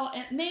 we've all,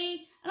 and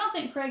me. I don't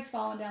think Craig's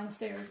fallen down the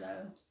stairs,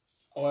 though.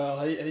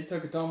 Well, he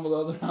took a tumble the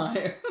other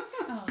night.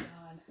 Oh,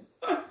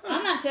 God.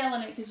 I'm not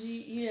telling it because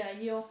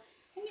you'll...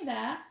 Hand me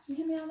that. You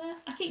hand me all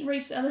that? I can't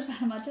reach the other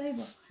side of my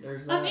table.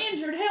 There's that. I'm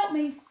injured. Help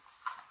me.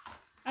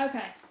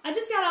 Okay. I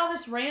just got all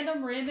this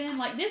random ribbon.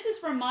 Like, this is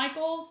from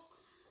Michael's.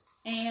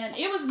 And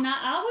it was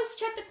not... I always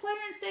check the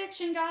clearance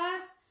section,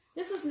 guys.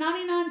 This was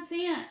 99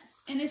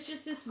 cents. And it's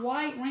just this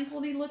white,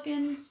 wrinkledy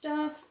looking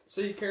stuff.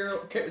 See,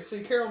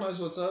 Carol knows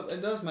what's up.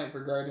 It does make for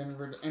great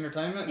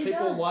entertainment. It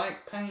People does.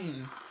 like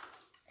pain.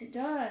 It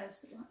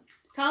does.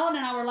 Colin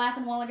and I were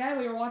laughing a while ago.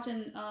 We were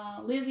watching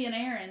Lizzie and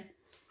Aaron.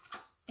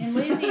 And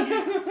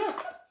Lizzie...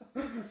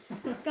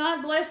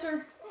 God bless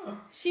her.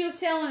 She was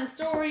telling a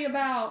story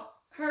about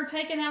her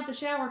taking out the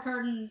shower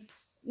curtain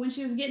when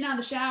she was getting out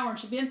of the shower, and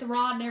she bent the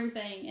rod and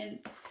everything, and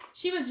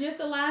she was just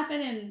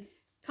laughing, and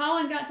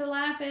Colin got to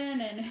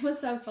laughing, and it was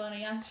so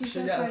funny. She's She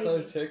so got crazy.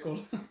 so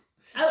tickled. Oh,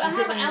 I have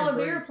couldn't an even aloe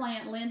breathe. vera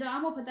plant, Linda.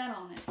 I'm gonna put that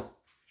on it.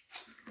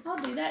 I'll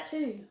do that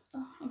too.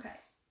 Oh, okay.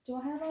 Do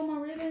I have all my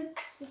ribbon?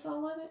 That's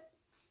all of it?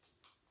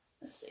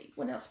 Let's see.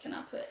 What else can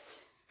I put?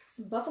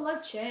 Some buffalo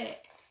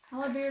check.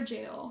 Aloe vera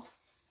gel.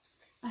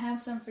 I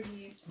have some for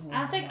you.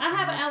 I think I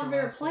have an aloe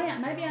vera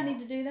plant. Maybe I need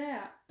to do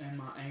that. And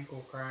my ankle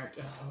cracked.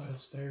 Oh,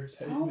 those stairs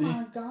hate Oh me.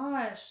 my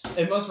gosh.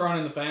 It must run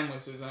in the family,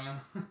 Suzanne.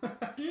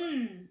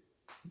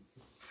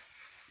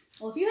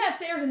 Well, if you have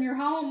stairs in your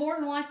home, more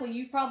than likely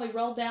you've probably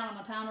rolled down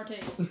them a time or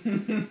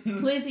two.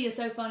 Lizzie is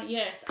so funny.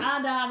 Yes,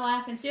 I died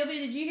laughing. Sylvia,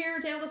 did you hear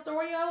her tell the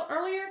story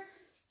earlier?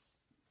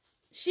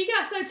 She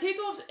got so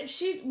tickled,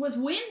 she was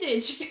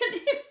winded. She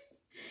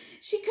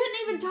couldn't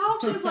even talk.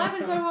 She was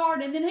laughing so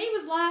hard, and then he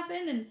was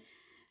laughing, and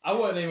I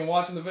wasn't even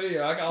watching the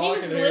video. All I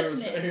could hear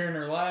was hearing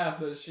her laugh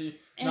that she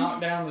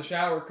knocked down the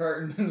shower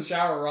curtain and the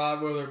shower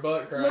rod with her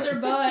butt crack. With her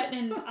butt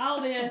and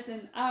all this,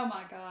 and oh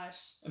my gosh.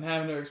 And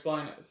having to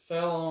explain it.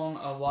 Fell on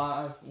a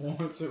live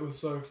once. It was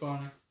so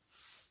funny.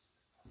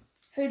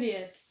 Who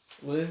did?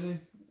 Lizzie?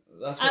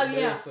 That's what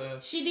Bill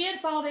said. She did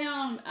fall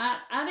down.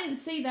 I didn't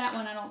see that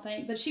one, I don't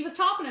think. But she was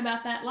talking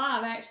about that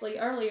live, actually,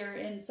 earlier,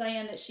 and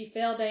saying that she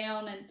fell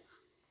down and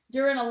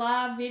during a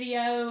live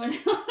video. And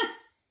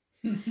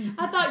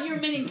I thought you were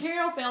meaning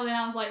Carol fell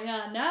down. I was like,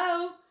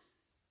 no.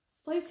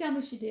 Please tell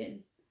me she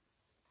didn't.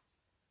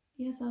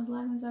 Yes, I was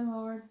laughing so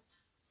hard.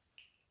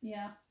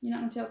 Yeah. You're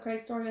not going to tell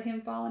Craig's story about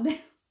him falling down?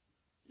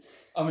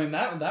 I mean,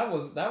 that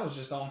was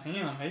just on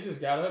him. He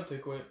just got up too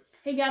quick.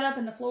 He got up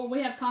in the floor.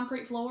 We have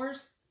concrete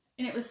floors,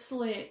 and it was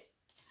slick.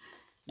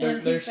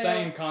 They're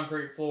stained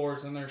concrete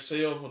floors, and they're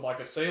sealed with like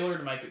a sealer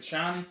to make it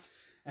shiny.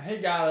 And he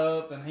got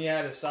up, and he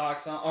had his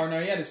socks on, or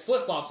no, he had his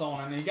flip-flops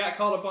on, and he got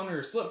caught up under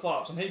his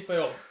flip-flops, and he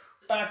fell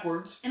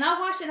backwards. And I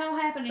watched it all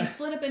happen. He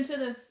slid up into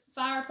the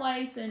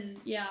fireplace, and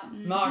yeah.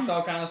 Knocked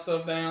all kind of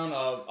stuff down.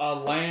 A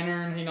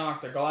lantern, he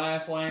knocked a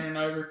glass lantern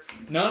over.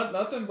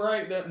 Nothing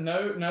break.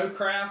 No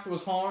craft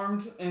was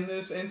harmed in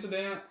this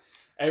incident.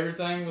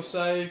 Everything was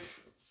safe.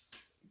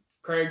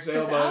 Craig's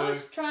elbow I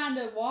was trying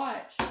to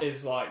watch.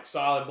 Is like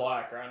solid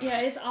black right now. Yeah,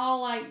 it's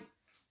all like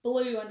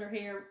blue under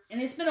here.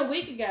 And it's been a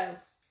week ago.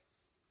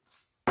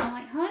 I'm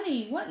like,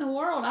 honey, what in the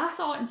world? I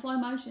saw it in slow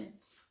motion.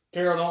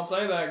 Carol, don't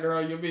say that,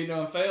 girl. You'll be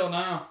done fail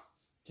now.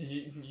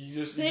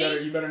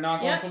 You better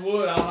knock on some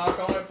wood. I'll knock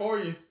on it for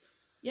you.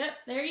 Yep,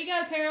 there you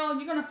go, Carol.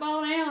 You're gonna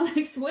fall down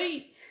next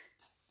week.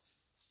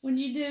 When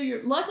you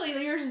do luckily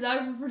yours is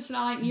over for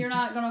tonight and you're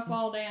not gonna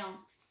fall down.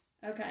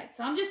 Okay,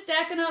 so I'm just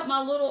stacking up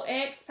my little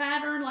X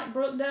pattern like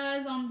Brooke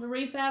does on the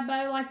refab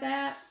bow like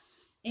that.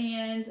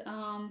 And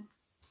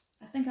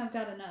I think I've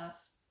got enough.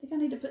 I think I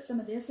need to put some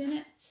of this in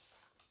it.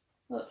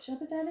 Look, should I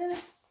put that in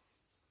it?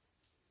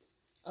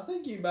 I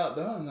think you're about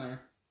done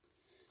there.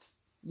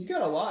 You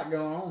got a lot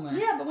going on there.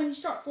 Yeah, but when you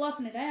start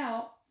fluffing it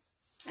out.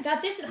 I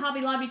got this at Hobby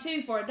Lobby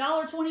too for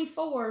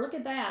 $1.24. Look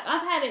at that.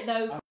 I've had it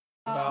though for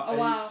about a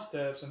while. 8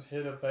 steps and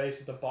hit a vase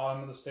at the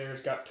bottom of the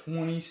stairs. Got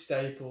 20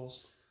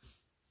 staples.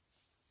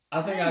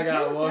 I think I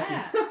got lucky.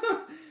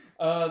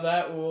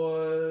 That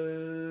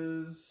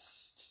was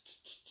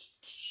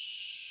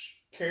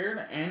Karen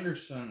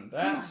Anderson.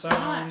 That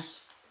sounds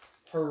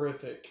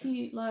horrific.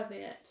 Cute, love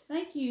it.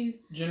 Thank you.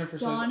 Jennifer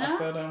Donna says, I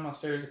fell down my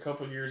stairs a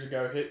couple years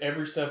ago, hit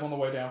every step on the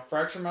way down,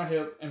 fractured my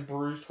hip, and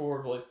bruised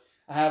horribly.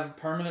 I have a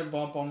permanent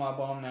bump on my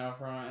bum now,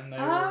 front,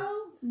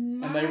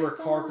 and they were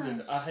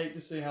carpeted. I hate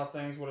to see how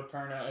things would have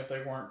turned out if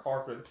they weren't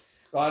carpeted.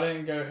 But I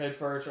didn't go head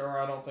first, or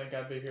I don't think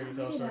I'd be here to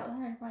tell you.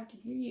 Everybody can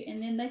hear you,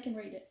 and then they can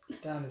read it.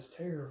 That is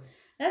terrible.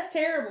 That's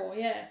terrible,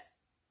 yes.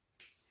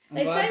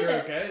 I'm glad you're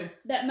okay.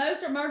 That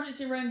most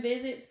emergency room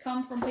visits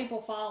come from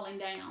people falling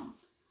down.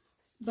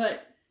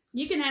 But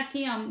you can ask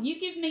him. You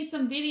give me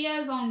some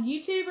videos on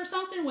YouTube or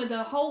something with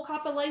a whole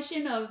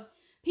compilation of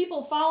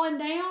people falling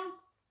down.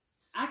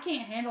 I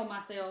can't handle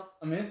myself.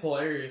 I mean, it's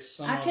hilarious.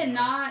 I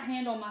cannot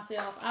handle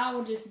myself. I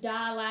will just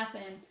die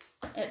laughing.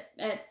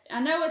 I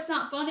know it's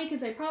not funny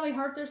because they probably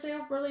hurt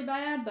themselves really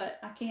bad, but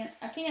I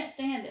can't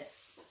stand it.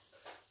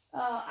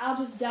 I'll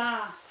just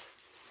die.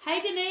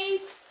 Hey,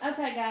 Denise.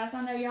 Okay, guys,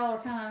 I know y'all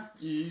are kind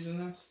of... You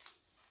using this?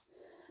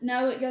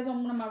 No, it goes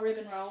on one of my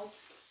ribbon rolls.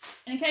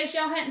 And in case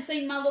y'all hadn't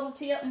seen my little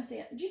tip, let me see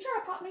it. Did you try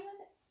to pop me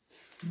with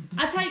it?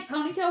 I take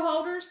ponytail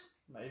holders.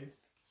 Maybe.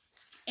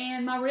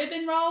 And my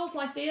ribbon rolls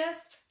like this.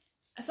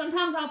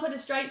 Sometimes I'll put a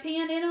straight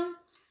pin in them.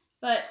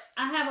 But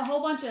I have a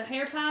whole bunch of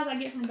hair ties I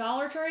get from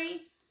Dollar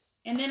Tree.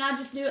 And then I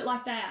just do it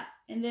like that.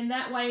 And then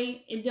that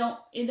way it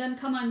doesn't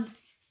come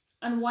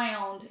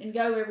unwound and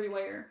go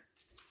everywhere.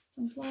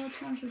 Some flour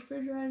times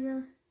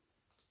refrigerator.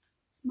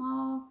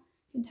 Small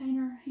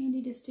container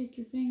handy to stick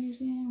your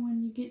fingers in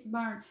when you get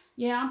burned.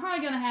 Yeah, I'm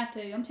probably going to have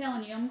to. I'm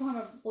telling you, I'm going to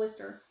have a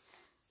blister.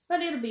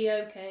 But it'll be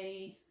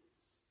okay.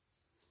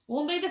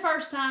 Won't be the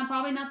first time,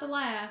 probably not the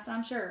last,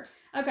 I'm sure.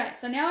 Okay,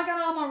 so now I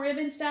got all my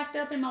ribbon stacked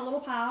up in my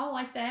little pile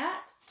like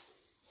that.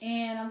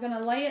 And I'm going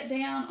to lay it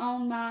down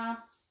on my,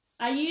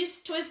 I use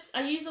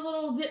the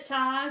little zip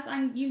ties.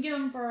 You can get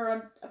them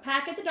for a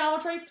pack at the Dollar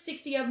Tree, for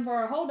 60 of them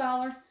for a whole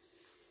 $1.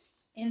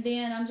 And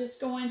then I'm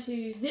just going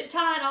to zip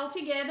tie it all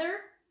together.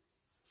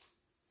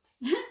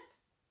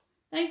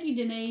 Thank you,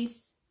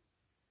 Denise.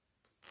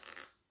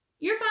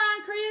 You're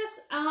fine,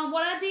 Chris.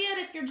 What I did,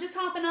 if you're just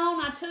hopping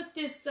on, I took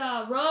this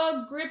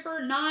rug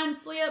gripper,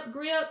 non-slip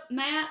grip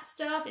mat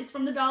stuff. It's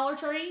from the Dollar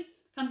Tree.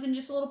 Comes in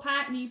just a little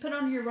pack, and you put it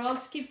under your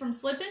rugs to keep it from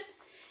slipping.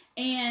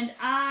 And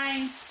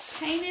I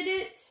painted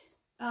it,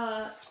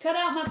 cut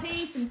out my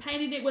piece and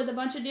painted it with a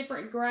bunch of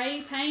different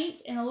gray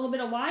paint and a little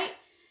bit of white,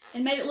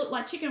 and made it look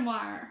like chicken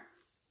wire.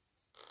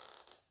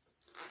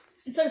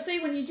 And so see,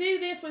 when you do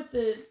this with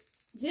the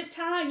zip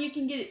tie, you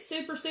can get it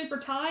super, super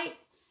tight.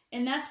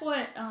 And that's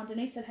what,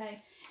 Denise said,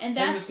 hey. And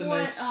that's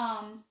what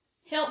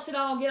helps it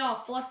all get all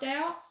fluffed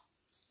out,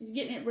 is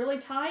getting it really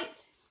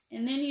tight.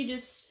 And then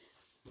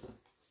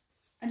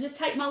I just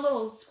take my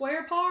little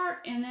square part,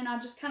 and then I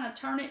just kind of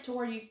turn it to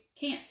where you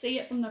can't see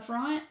it from the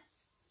front.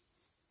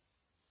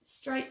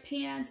 Straight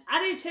pins.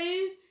 I do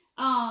too.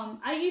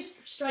 I use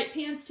straight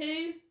pins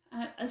too.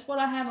 That's what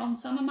I have on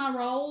some of my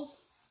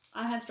rolls.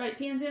 I have straight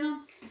pins in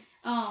them.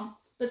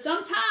 But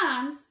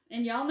sometimes,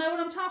 and y'all know what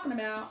I'm talking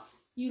about,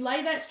 you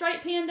lay that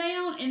straight pin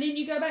down, and then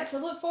you go back to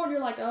look for it, and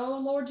you're like, oh,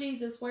 Lord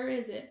Jesus, where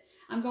is it?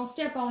 I'm going to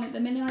step on it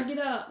the minute I get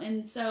up.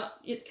 And so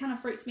it kind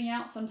of freaks me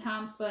out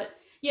sometimes. But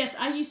yes,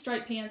 I use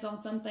straight pins on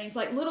some things.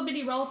 Like little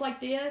bitty rolls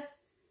like this,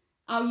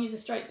 I'll use a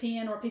straight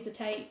pin or a piece of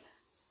tape.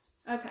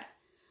 Okay,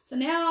 so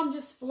now I'm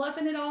just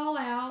fluffing it all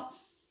out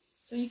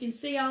so you can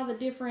see all the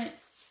different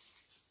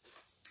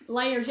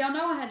layers. Y'all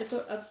know I had to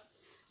put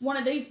one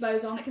of these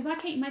bows on it because I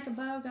can't make a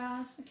bow,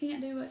 guys. I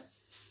can't do it.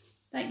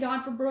 Thank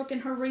God for Brooke and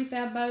her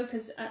refab bow,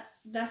 because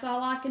that's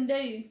all I can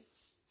do.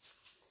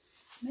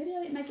 Maybe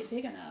I didn't make it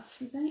big enough,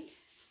 you think?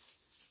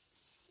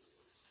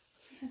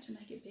 I have to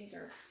make it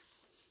bigger.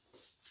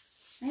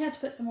 I have to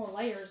put some more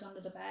layers under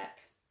the back.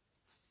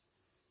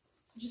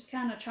 Just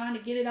kind of trying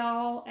to get it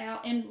all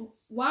out. And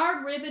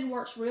wired ribbon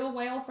works real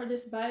well for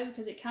this bow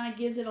because it kind of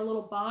gives it a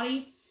little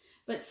body.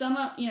 But some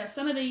of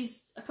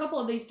these, a couple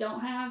of these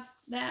don't have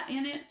that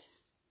in it.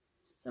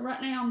 So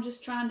right now I'm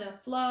just trying to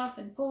fluff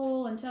and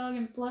pull and tug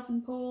and fluff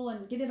and pull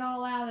and get it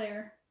all out of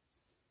there.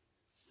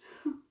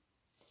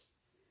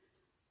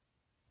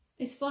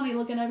 It's funny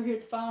looking over here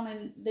at the phone,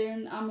 and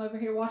then I'm over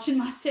here watching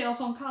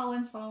myself on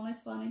Colin's phone. It's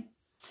funny.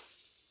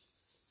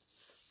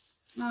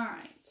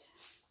 Alright.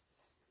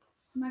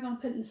 What am I going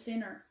to put in the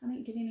center? I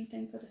didn't get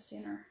anything for the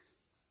center.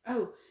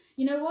 Oh,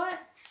 you know what?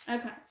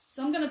 Okay,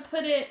 so I'm going to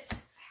put it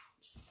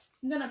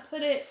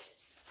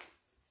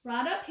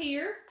right up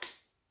here.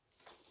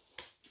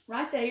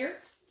 Right there.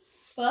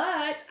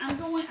 But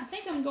I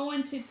think I'm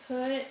going to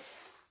put,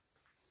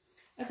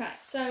 okay,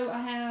 so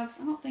I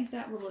don't think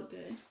that will look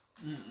good.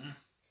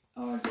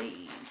 Or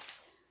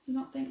these. You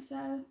don't think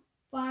so?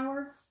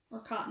 Flower or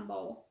cotton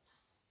ball?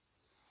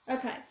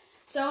 Okay,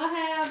 so I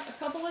have a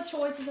couple of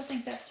choices. I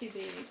think that's too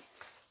big.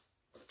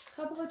 A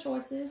couple of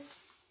choices.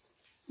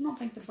 I don't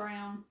think the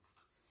brown.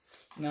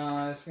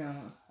 No, it's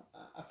gonna,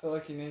 I feel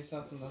like you need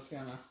something that's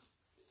gonna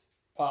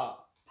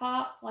pop.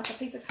 Pop, like a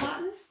piece of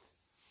cotton?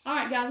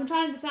 Alright guys, I'm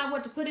trying to decide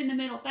what to put in the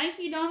middle. Thank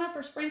you, Donna,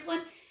 for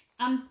sprinkling.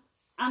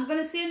 I'm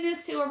going to send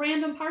this to a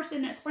random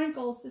person that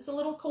sprinkles. It's a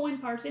little coin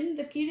purse. Isn't it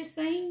the cutest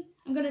thing?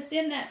 I'm going to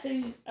send that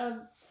to a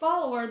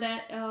follower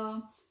that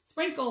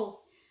sprinkles.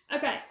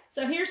 Okay,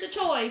 so here's the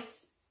choice.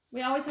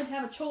 We always have to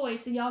have a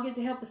choice, so y'all get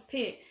to help us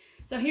pick.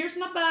 So here's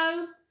my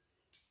bow.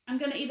 I'm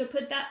going to either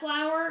put that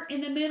flower in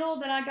the middle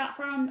that I got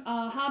from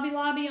Hobby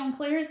Lobby on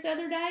clearance the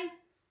other day.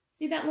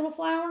 See that little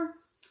flower?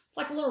 It's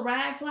like a little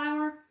rag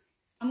flower.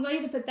 I'm going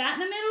to either put that in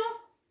the middle,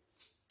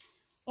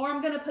 or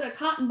I'm going to put a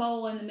cotton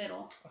bowl in the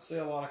middle. I see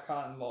a lot of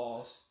cotton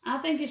balls. I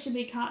think it should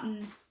be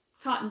cotton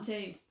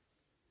too.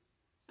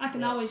 I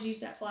can always use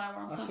that flower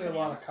on something else. I see a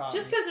lot of cotton.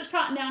 Just because there's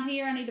cotton down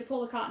here, I need to pull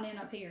the cotton in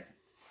up here.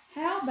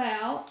 How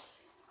about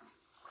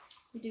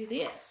we do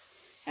this?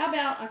 How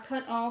about I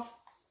cut off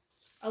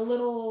a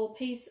little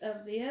piece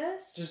of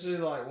this? Just do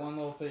like one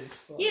little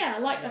piece.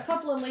 Like a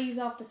couple of leaves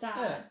off the side.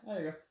 Yeah,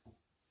 there you go.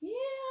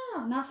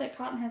 Yeah, not that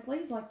cotton has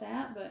leaves like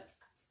that, but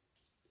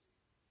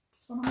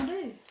that's what I'm going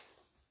to do.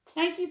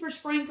 Thank you for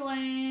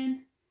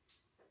sprinkling.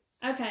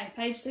 Okay,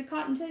 Paige said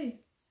cotton too.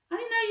 I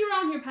didn't know you were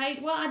on here,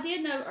 Paige. Well, I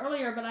did know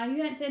earlier, but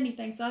you hadn't said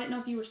anything, so I didn't know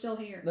if you were still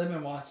here. They've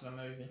been watching a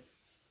movie.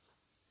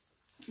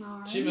 All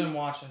right. She's been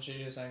watching.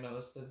 She just ain't been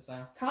listening to the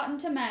sound. Cotton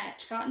to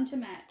match. Cotton to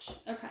match.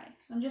 Okay.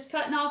 I'm just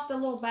cutting off the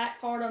little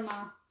back part of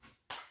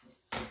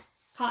my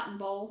cotton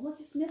bowl. Look,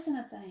 it's missing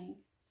a thing.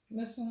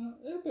 Missing?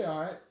 It'll be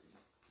all right.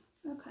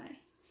 Okay.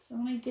 So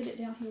let me get it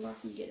down here where I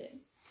can get it.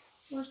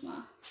 Where's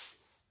my...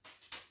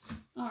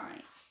 All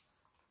right.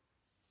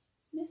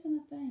 It's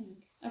missing a thing.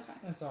 Okay.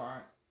 That's all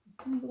right.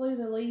 I'm going to glue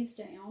the leaves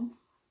down.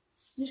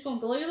 I'm just going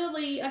to glue the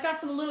leaf. I got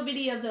some little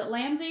bitty of the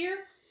lamb's ear,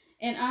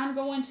 and I'm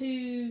going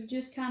to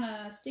just kind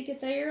of stick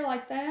it there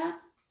like that.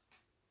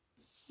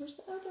 Where's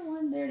the other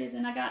one? There it is.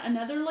 And I got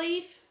another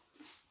leaf.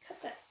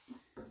 Cut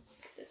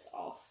this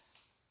off.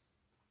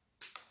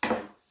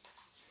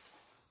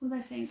 What are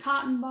they saying?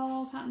 Cotton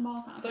ball.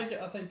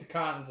 I think the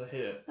cotton's a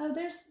hit. Oh,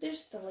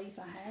 there's the leaf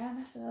I have.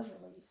 That's the other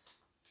leaf.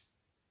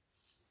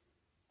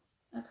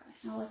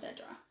 Okay, I'll let that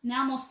dry.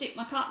 Now I'm going to stick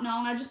my cotton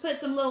on. I just put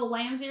some little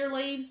lamb's ear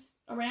leaves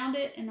around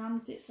it, and I'm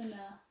fixing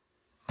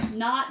to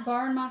not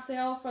burn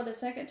myself for the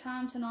second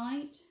time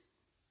tonight.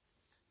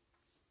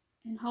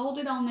 And hold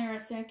it on there a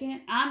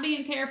second. I'm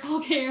being careful,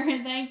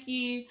 Karen. Thank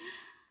you.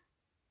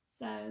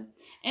 So,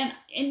 and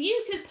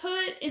you could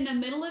put in the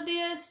middle of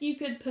this, you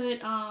could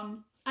put, I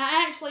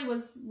actually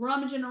was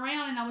rummaging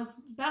around and I was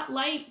about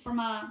late for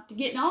to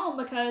getting on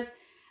because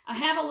I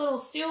have a little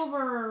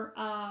silver,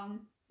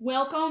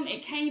 welcome.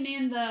 It came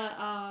in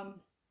the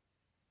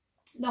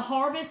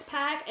harvest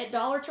pack at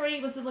Dollar Tree.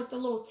 It was like the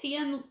little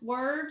 10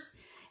 words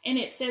and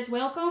it says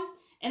welcome.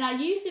 And I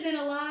used it in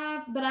a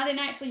live, but I didn't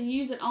actually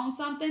use it on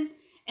something.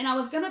 And I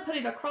was going to put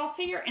it across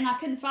here and I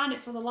couldn't find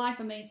it for the life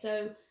of me.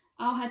 So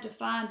I'll have to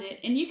find it.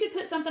 And you could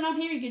put something on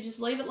here. You could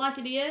just leave it like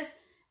it is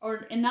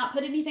and not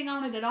put anything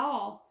on it at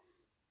all.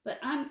 But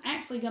I'm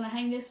actually going to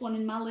hang this one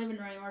in my living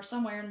room or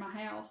somewhere in my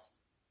house.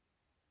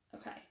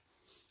 Okay.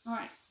 All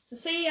right. So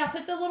see, I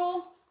put the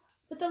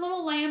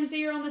little lamb's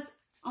ear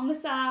on the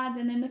sides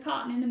and then the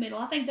cotton in the middle.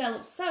 I think that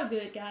looks so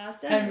good, guys.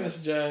 Hey, Miss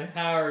J.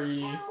 How are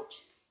you? Ouch.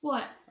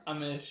 What? I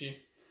miss you.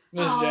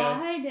 Miss J.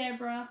 Hey,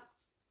 Deborah.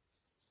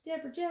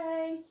 Deborah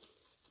J.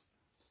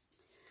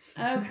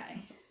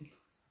 Okay.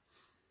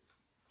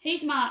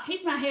 He's my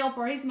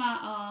helper. He's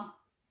my,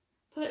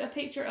 put a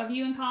picture of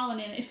you and Colin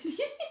in it.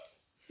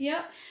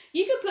 Yep.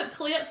 You could put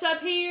clips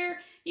up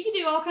here. You could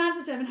do all kinds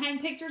of stuff and hang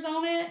pictures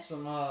on it.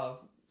 Some,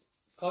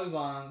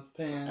 clothesline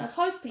pins.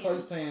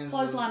 Clothesline pins.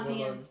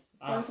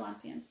 Clothesline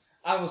pins.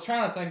 I was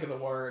trying to think of the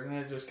word and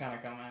it just kind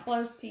of come out.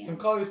 Clothespins. Some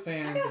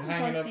clothespins and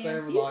hang it up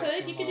there with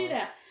you could do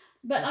that.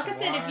 But like I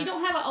said, if you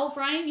don't have an old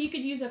frame, you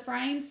could use a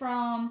frame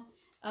from,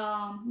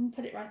 I'm going to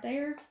put it right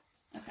there.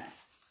 Okay.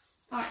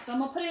 Alright, so I'm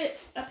going to put it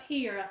up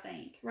here, I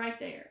think. Right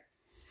there.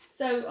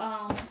 So,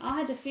 I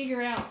had to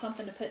figure out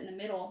something to put in the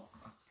middle.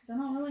 Because I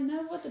don't really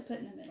know what to put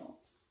in the middle.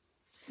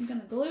 So I'm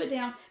going to glue it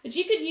down. But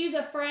you could use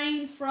a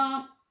frame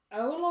from,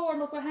 oh Lord,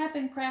 look what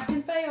happened. Craft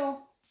and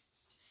fail.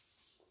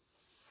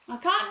 My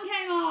cotton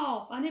came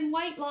off. I didn't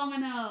wait long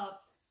enough.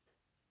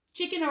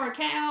 Chicken or a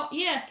cow?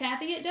 Yes,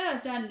 Kathy, it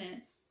does, doesn't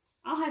it?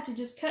 I'll have to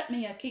just cut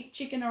me a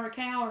chicken or a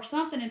cow or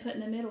something and put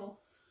in the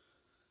middle.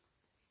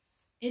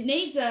 It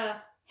needs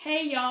a,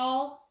 hey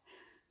y'all,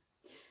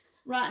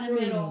 right in the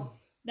middle.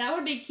 That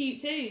would be cute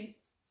too.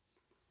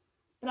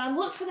 But I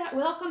looked for that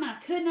welcome and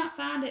I could not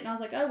find it. And I was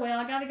like, oh well,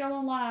 I got to go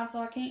on live so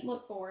I can't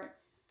look for it.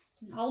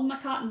 I'm holding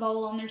my cotton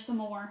bowl on there some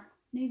more.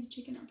 Needs a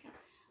chicken or a cow.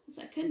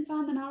 I couldn't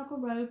find the nautical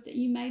rope that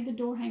you made the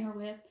door hanger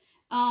with.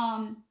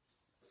 And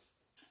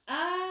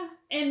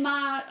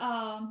my,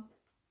 I was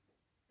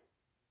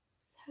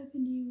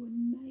hoping you would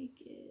make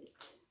it.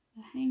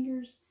 The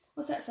hangers.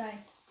 What's that say?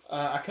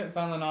 I couldn't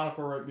find the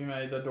nautical rope you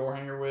made the door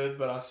hanger with,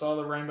 but I saw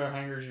the rainbow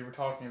hangers you were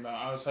talking about.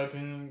 I was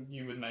hoping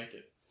you would make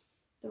it.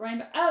 The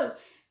rainbow. Oh,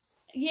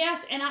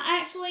 yes. And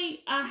I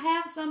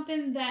have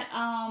something that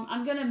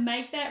I'm going to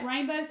make that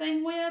rainbow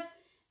thing with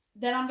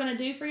that I'm going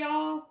to do for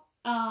y'all.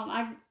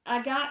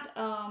 I got,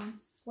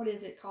 what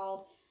is it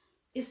called?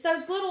 It's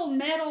those little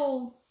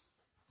metal,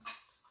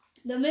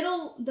 the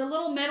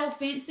little metal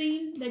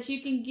fencing that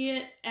you can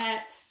get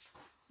at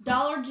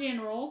Dollar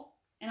General.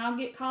 And I'll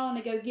get Colin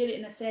to go get it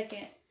in a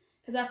second.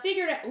 Because I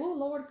figured out, oh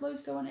Lord,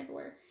 glue's going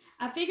everywhere.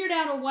 I figured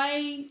out a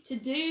way to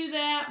do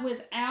that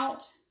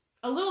without,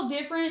 a little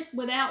different,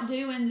 without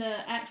doing the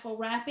actual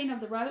wrapping of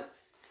the rope.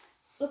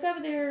 Look over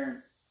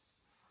there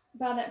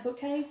by that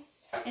bookcase.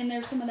 And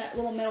there's some of that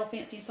little metal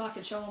fencing so I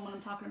can show them what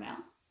I'm talking about.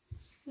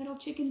 Little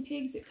chicken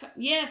pigs that cut.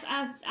 Yes,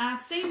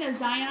 I've seen those,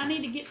 Diane. I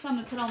need to get some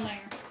to put on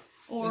there.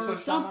 Or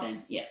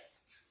something. Yes.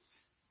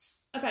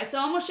 Okay, so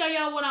I'm going to show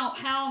y'all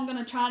how I'm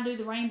going to try to do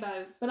the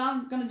rainbow. But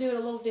I'm going to do it a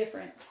little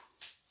different.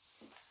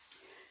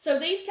 So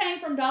these came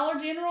from Dollar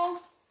General.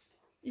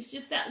 It's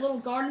just that little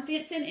garden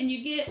fencing. And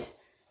you get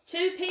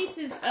 2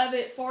 pieces of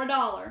it for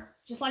 $1.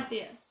 Just like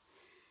this.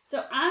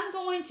 So I'm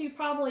going to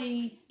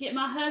probably get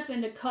my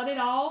husband to cut it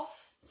off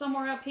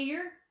somewhere up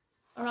here.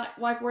 Or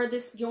like where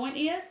this joint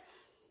is.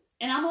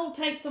 And I'm going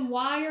to take some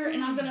wire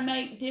and I'm going to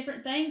make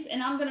different things.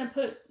 And I'm going to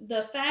put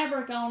the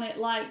fabric on it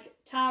like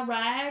tie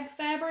rag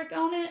fabric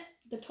on it.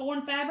 The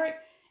torn fabric.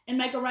 And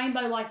make a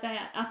rainbow like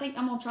that. I think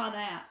I'm going to try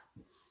that.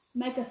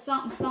 Make a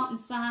something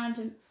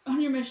sign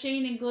on your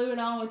machine and glue it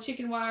on with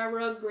chicken wire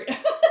rug grip.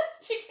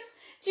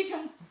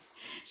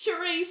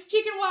 Charisse,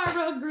 chicken wire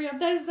rug grip.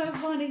 That is so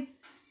funny.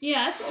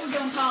 Yeah, that's what we're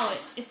going to call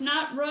it. It's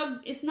not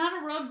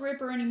a rug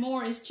gripper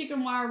anymore. It's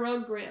chicken wire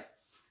rug grip.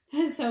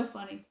 That is so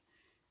funny.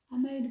 I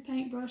made the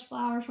paintbrush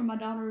flowers for my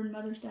daughter on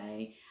Mother's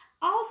Day.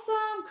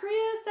 Awesome,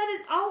 Chris. That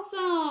is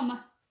awesome.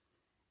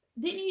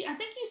 Didn't you? I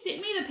think you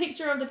sent me the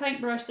picture of the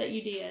paintbrush that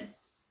you did.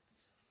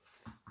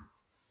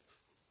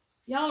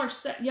 Y'all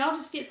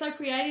just get so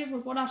creative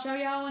with what I show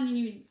y'all, and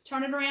you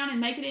turn it around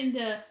and make it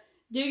into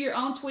do your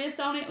own twist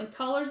on it with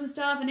colors and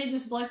stuff, and it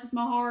just blesses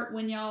my heart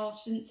when y'all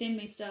shouldn't send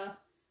me stuff.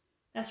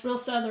 That's real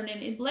Southern,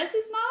 and it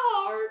blesses my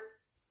heart.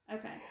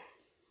 Okay.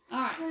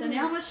 Alright, so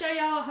now I'm going to show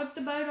y'all. I hope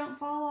the bow don't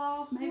fall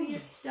off. Maybe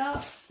it's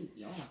stuck.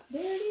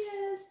 There it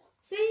is.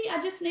 See,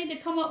 I just need to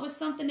come up with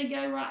something to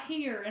go right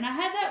here. And I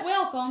had that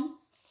welcome,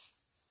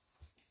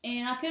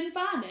 and I couldn't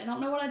find it. I don't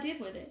know what I did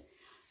with it.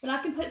 But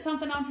I can put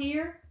something on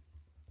here.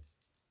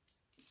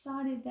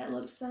 Decided that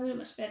looks so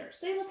much better.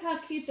 See, look how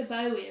cute the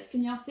bow is.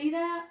 Can y'all see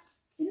that?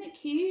 Isn't it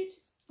cute?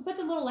 I put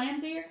the little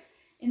lamb's ear,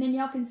 and then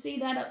y'all can see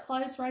that up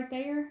close right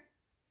there.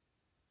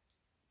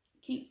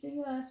 Can't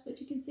see us, but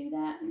you can see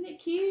that. Isn't it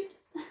cute?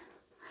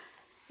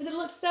 But it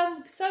looks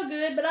so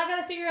good. But I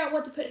gotta figure out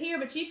what to put here.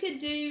 But you could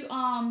do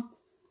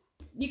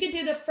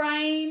the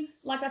frame,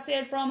 like I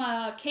said, from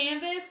a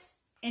canvas,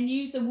 and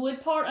use the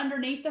wood part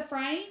underneath the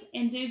frame,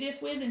 and do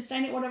this with, and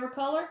stain it whatever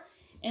color,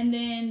 and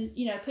then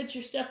put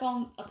your stuff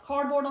on a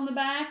cardboard on the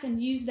back,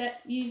 and use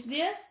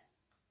this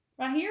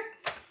right here,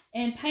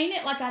 and paint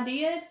it like I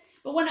did.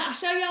 But when I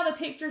show y'all the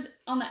pictures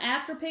on the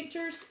after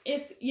pictures,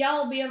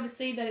 y'all will be able to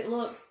see that it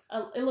looks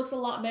a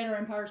lot better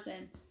in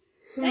person.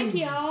 Thank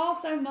y'all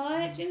so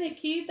much. Isn't it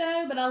cute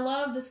though? But I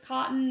love this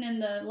cotton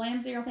and the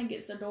lamb's ear. I think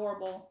it's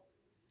adorable.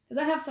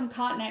 Because I have some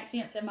cotton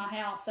accents in my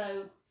house,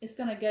 so it's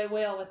going to go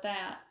well with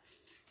that.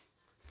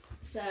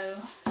 So,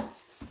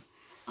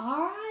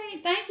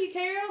 alright. Thank you,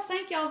 Carol.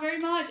 Thank y'all very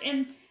much.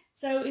 And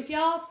so if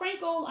y'all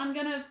sprinkle, I'm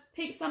going to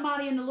pick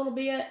somebody in a little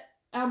bit.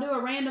 I'll do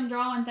a random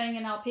drawing thing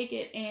and I'll pick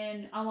it,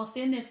 and I will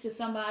send this to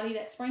somebody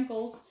that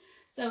sprinkles.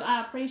 So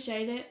I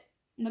appreciate it.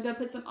 I'm going to go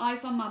put some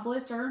ice on my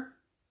blister.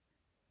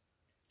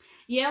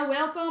 Yeah,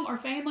 welcome or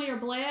family or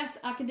bless.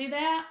 I could do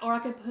that. Or I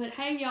could put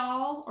hey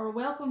y'all or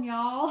welcome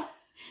y'all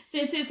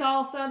since it's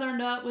all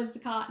southerned up with the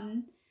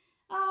cotton.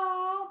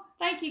 Oh,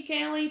 thank you,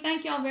 Kelly.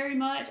 Thank y'all very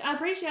much. I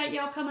appreciate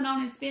y'all coming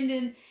on and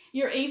spending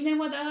your evening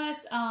with us.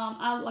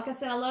 Like I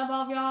said, I love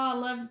all of y'all. I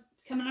love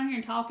coming on here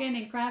and talking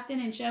and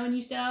crafting and showing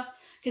you stuff.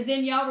 Because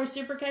then y'all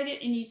reciprocate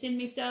it and you send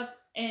me stuff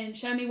and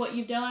show me what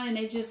you've done, and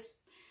it just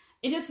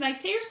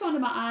makes tears come to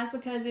my eyes,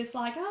 because it's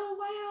like, oh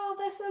wow,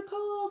 that's so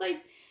cool.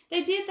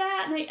 They did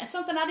that, and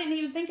something I didn't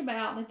even think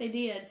about that they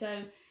did.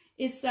 So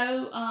it's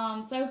so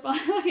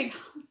fun.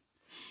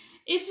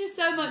 It's just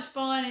so much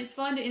fun. It's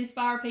fun to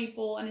inspire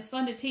people, and it's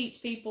fun to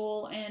teach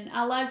people, and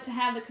I love to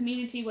have the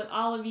community with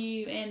all of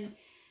you. And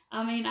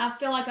I mean, I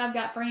feel like I've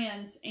got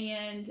friends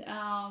and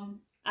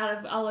out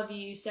of all of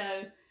you.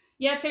 So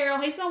yeah,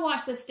 Carol, he's gonna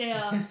watch the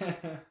steps.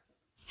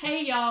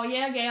 Hey y'all,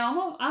 yeah,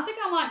 Gail. I think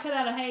I might cut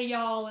out a hey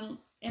y'all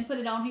and put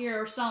it on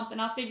here or something.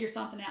 I'll figure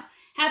something out.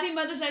 Happy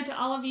Mother's Day to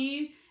all of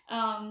you.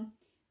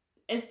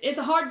 It's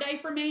a hard day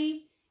for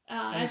me.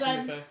 As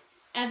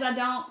I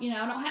don't,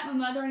 I don't have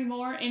my mother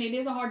anymore, and it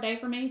is a hard day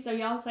for me. So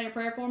y'all say a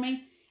prayer for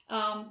me.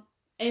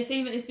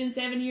 It's been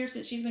 7 years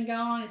since she's been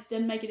gone. It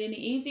doesn't make it any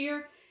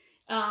easier.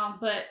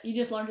 But you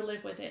just learn to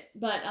live with it.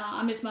 But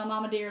I miss my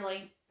mama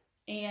dearly.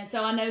 And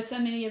so I know so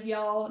many of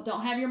y'all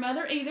don't have your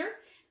mother either.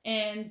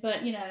 But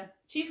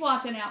she's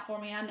watching out for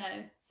me, I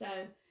know. So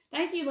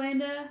thank you,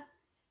 Linda.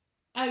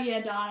 Oh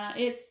yeah, Donna.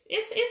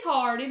 It's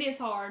hard. It is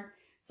hard.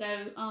 So,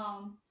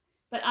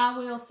 but I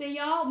will see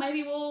y'all.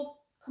 Maybe we'll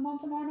come on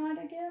tomorrow night,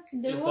 I guess.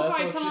 We'll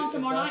probably come on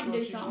tomorrow night and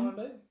do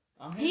something.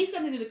 He's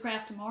going to do the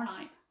craft tomorrow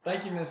night.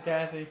 Thank you, Miss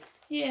Kathy.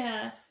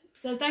 Yes.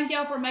 So thank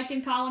y'all for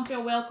making Colin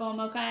feel welcome,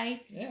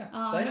 okay? Yeah,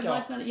 thank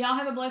y'all. Y'all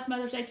have a blessed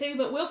Mother's Day too,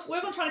 but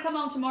we're going to try to come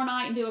on tomorrow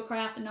night and do a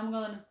craft, and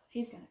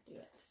he's going to do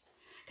it.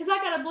 Because I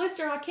got a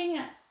blister, I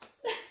can't.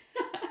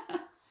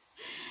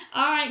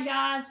 Alright,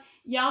 guys.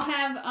 Y'all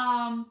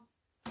have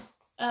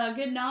a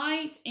good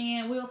night,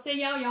 and we'll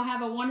see y'all. Y'all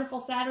have a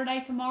wonderful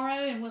Saturday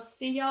tomorrow, and we'll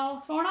see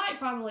y'all tomorrow night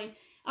probably.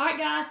 Alright,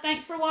 guys.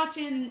 Thanks for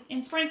watching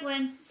and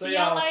sprinkling. See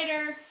y'all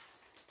later.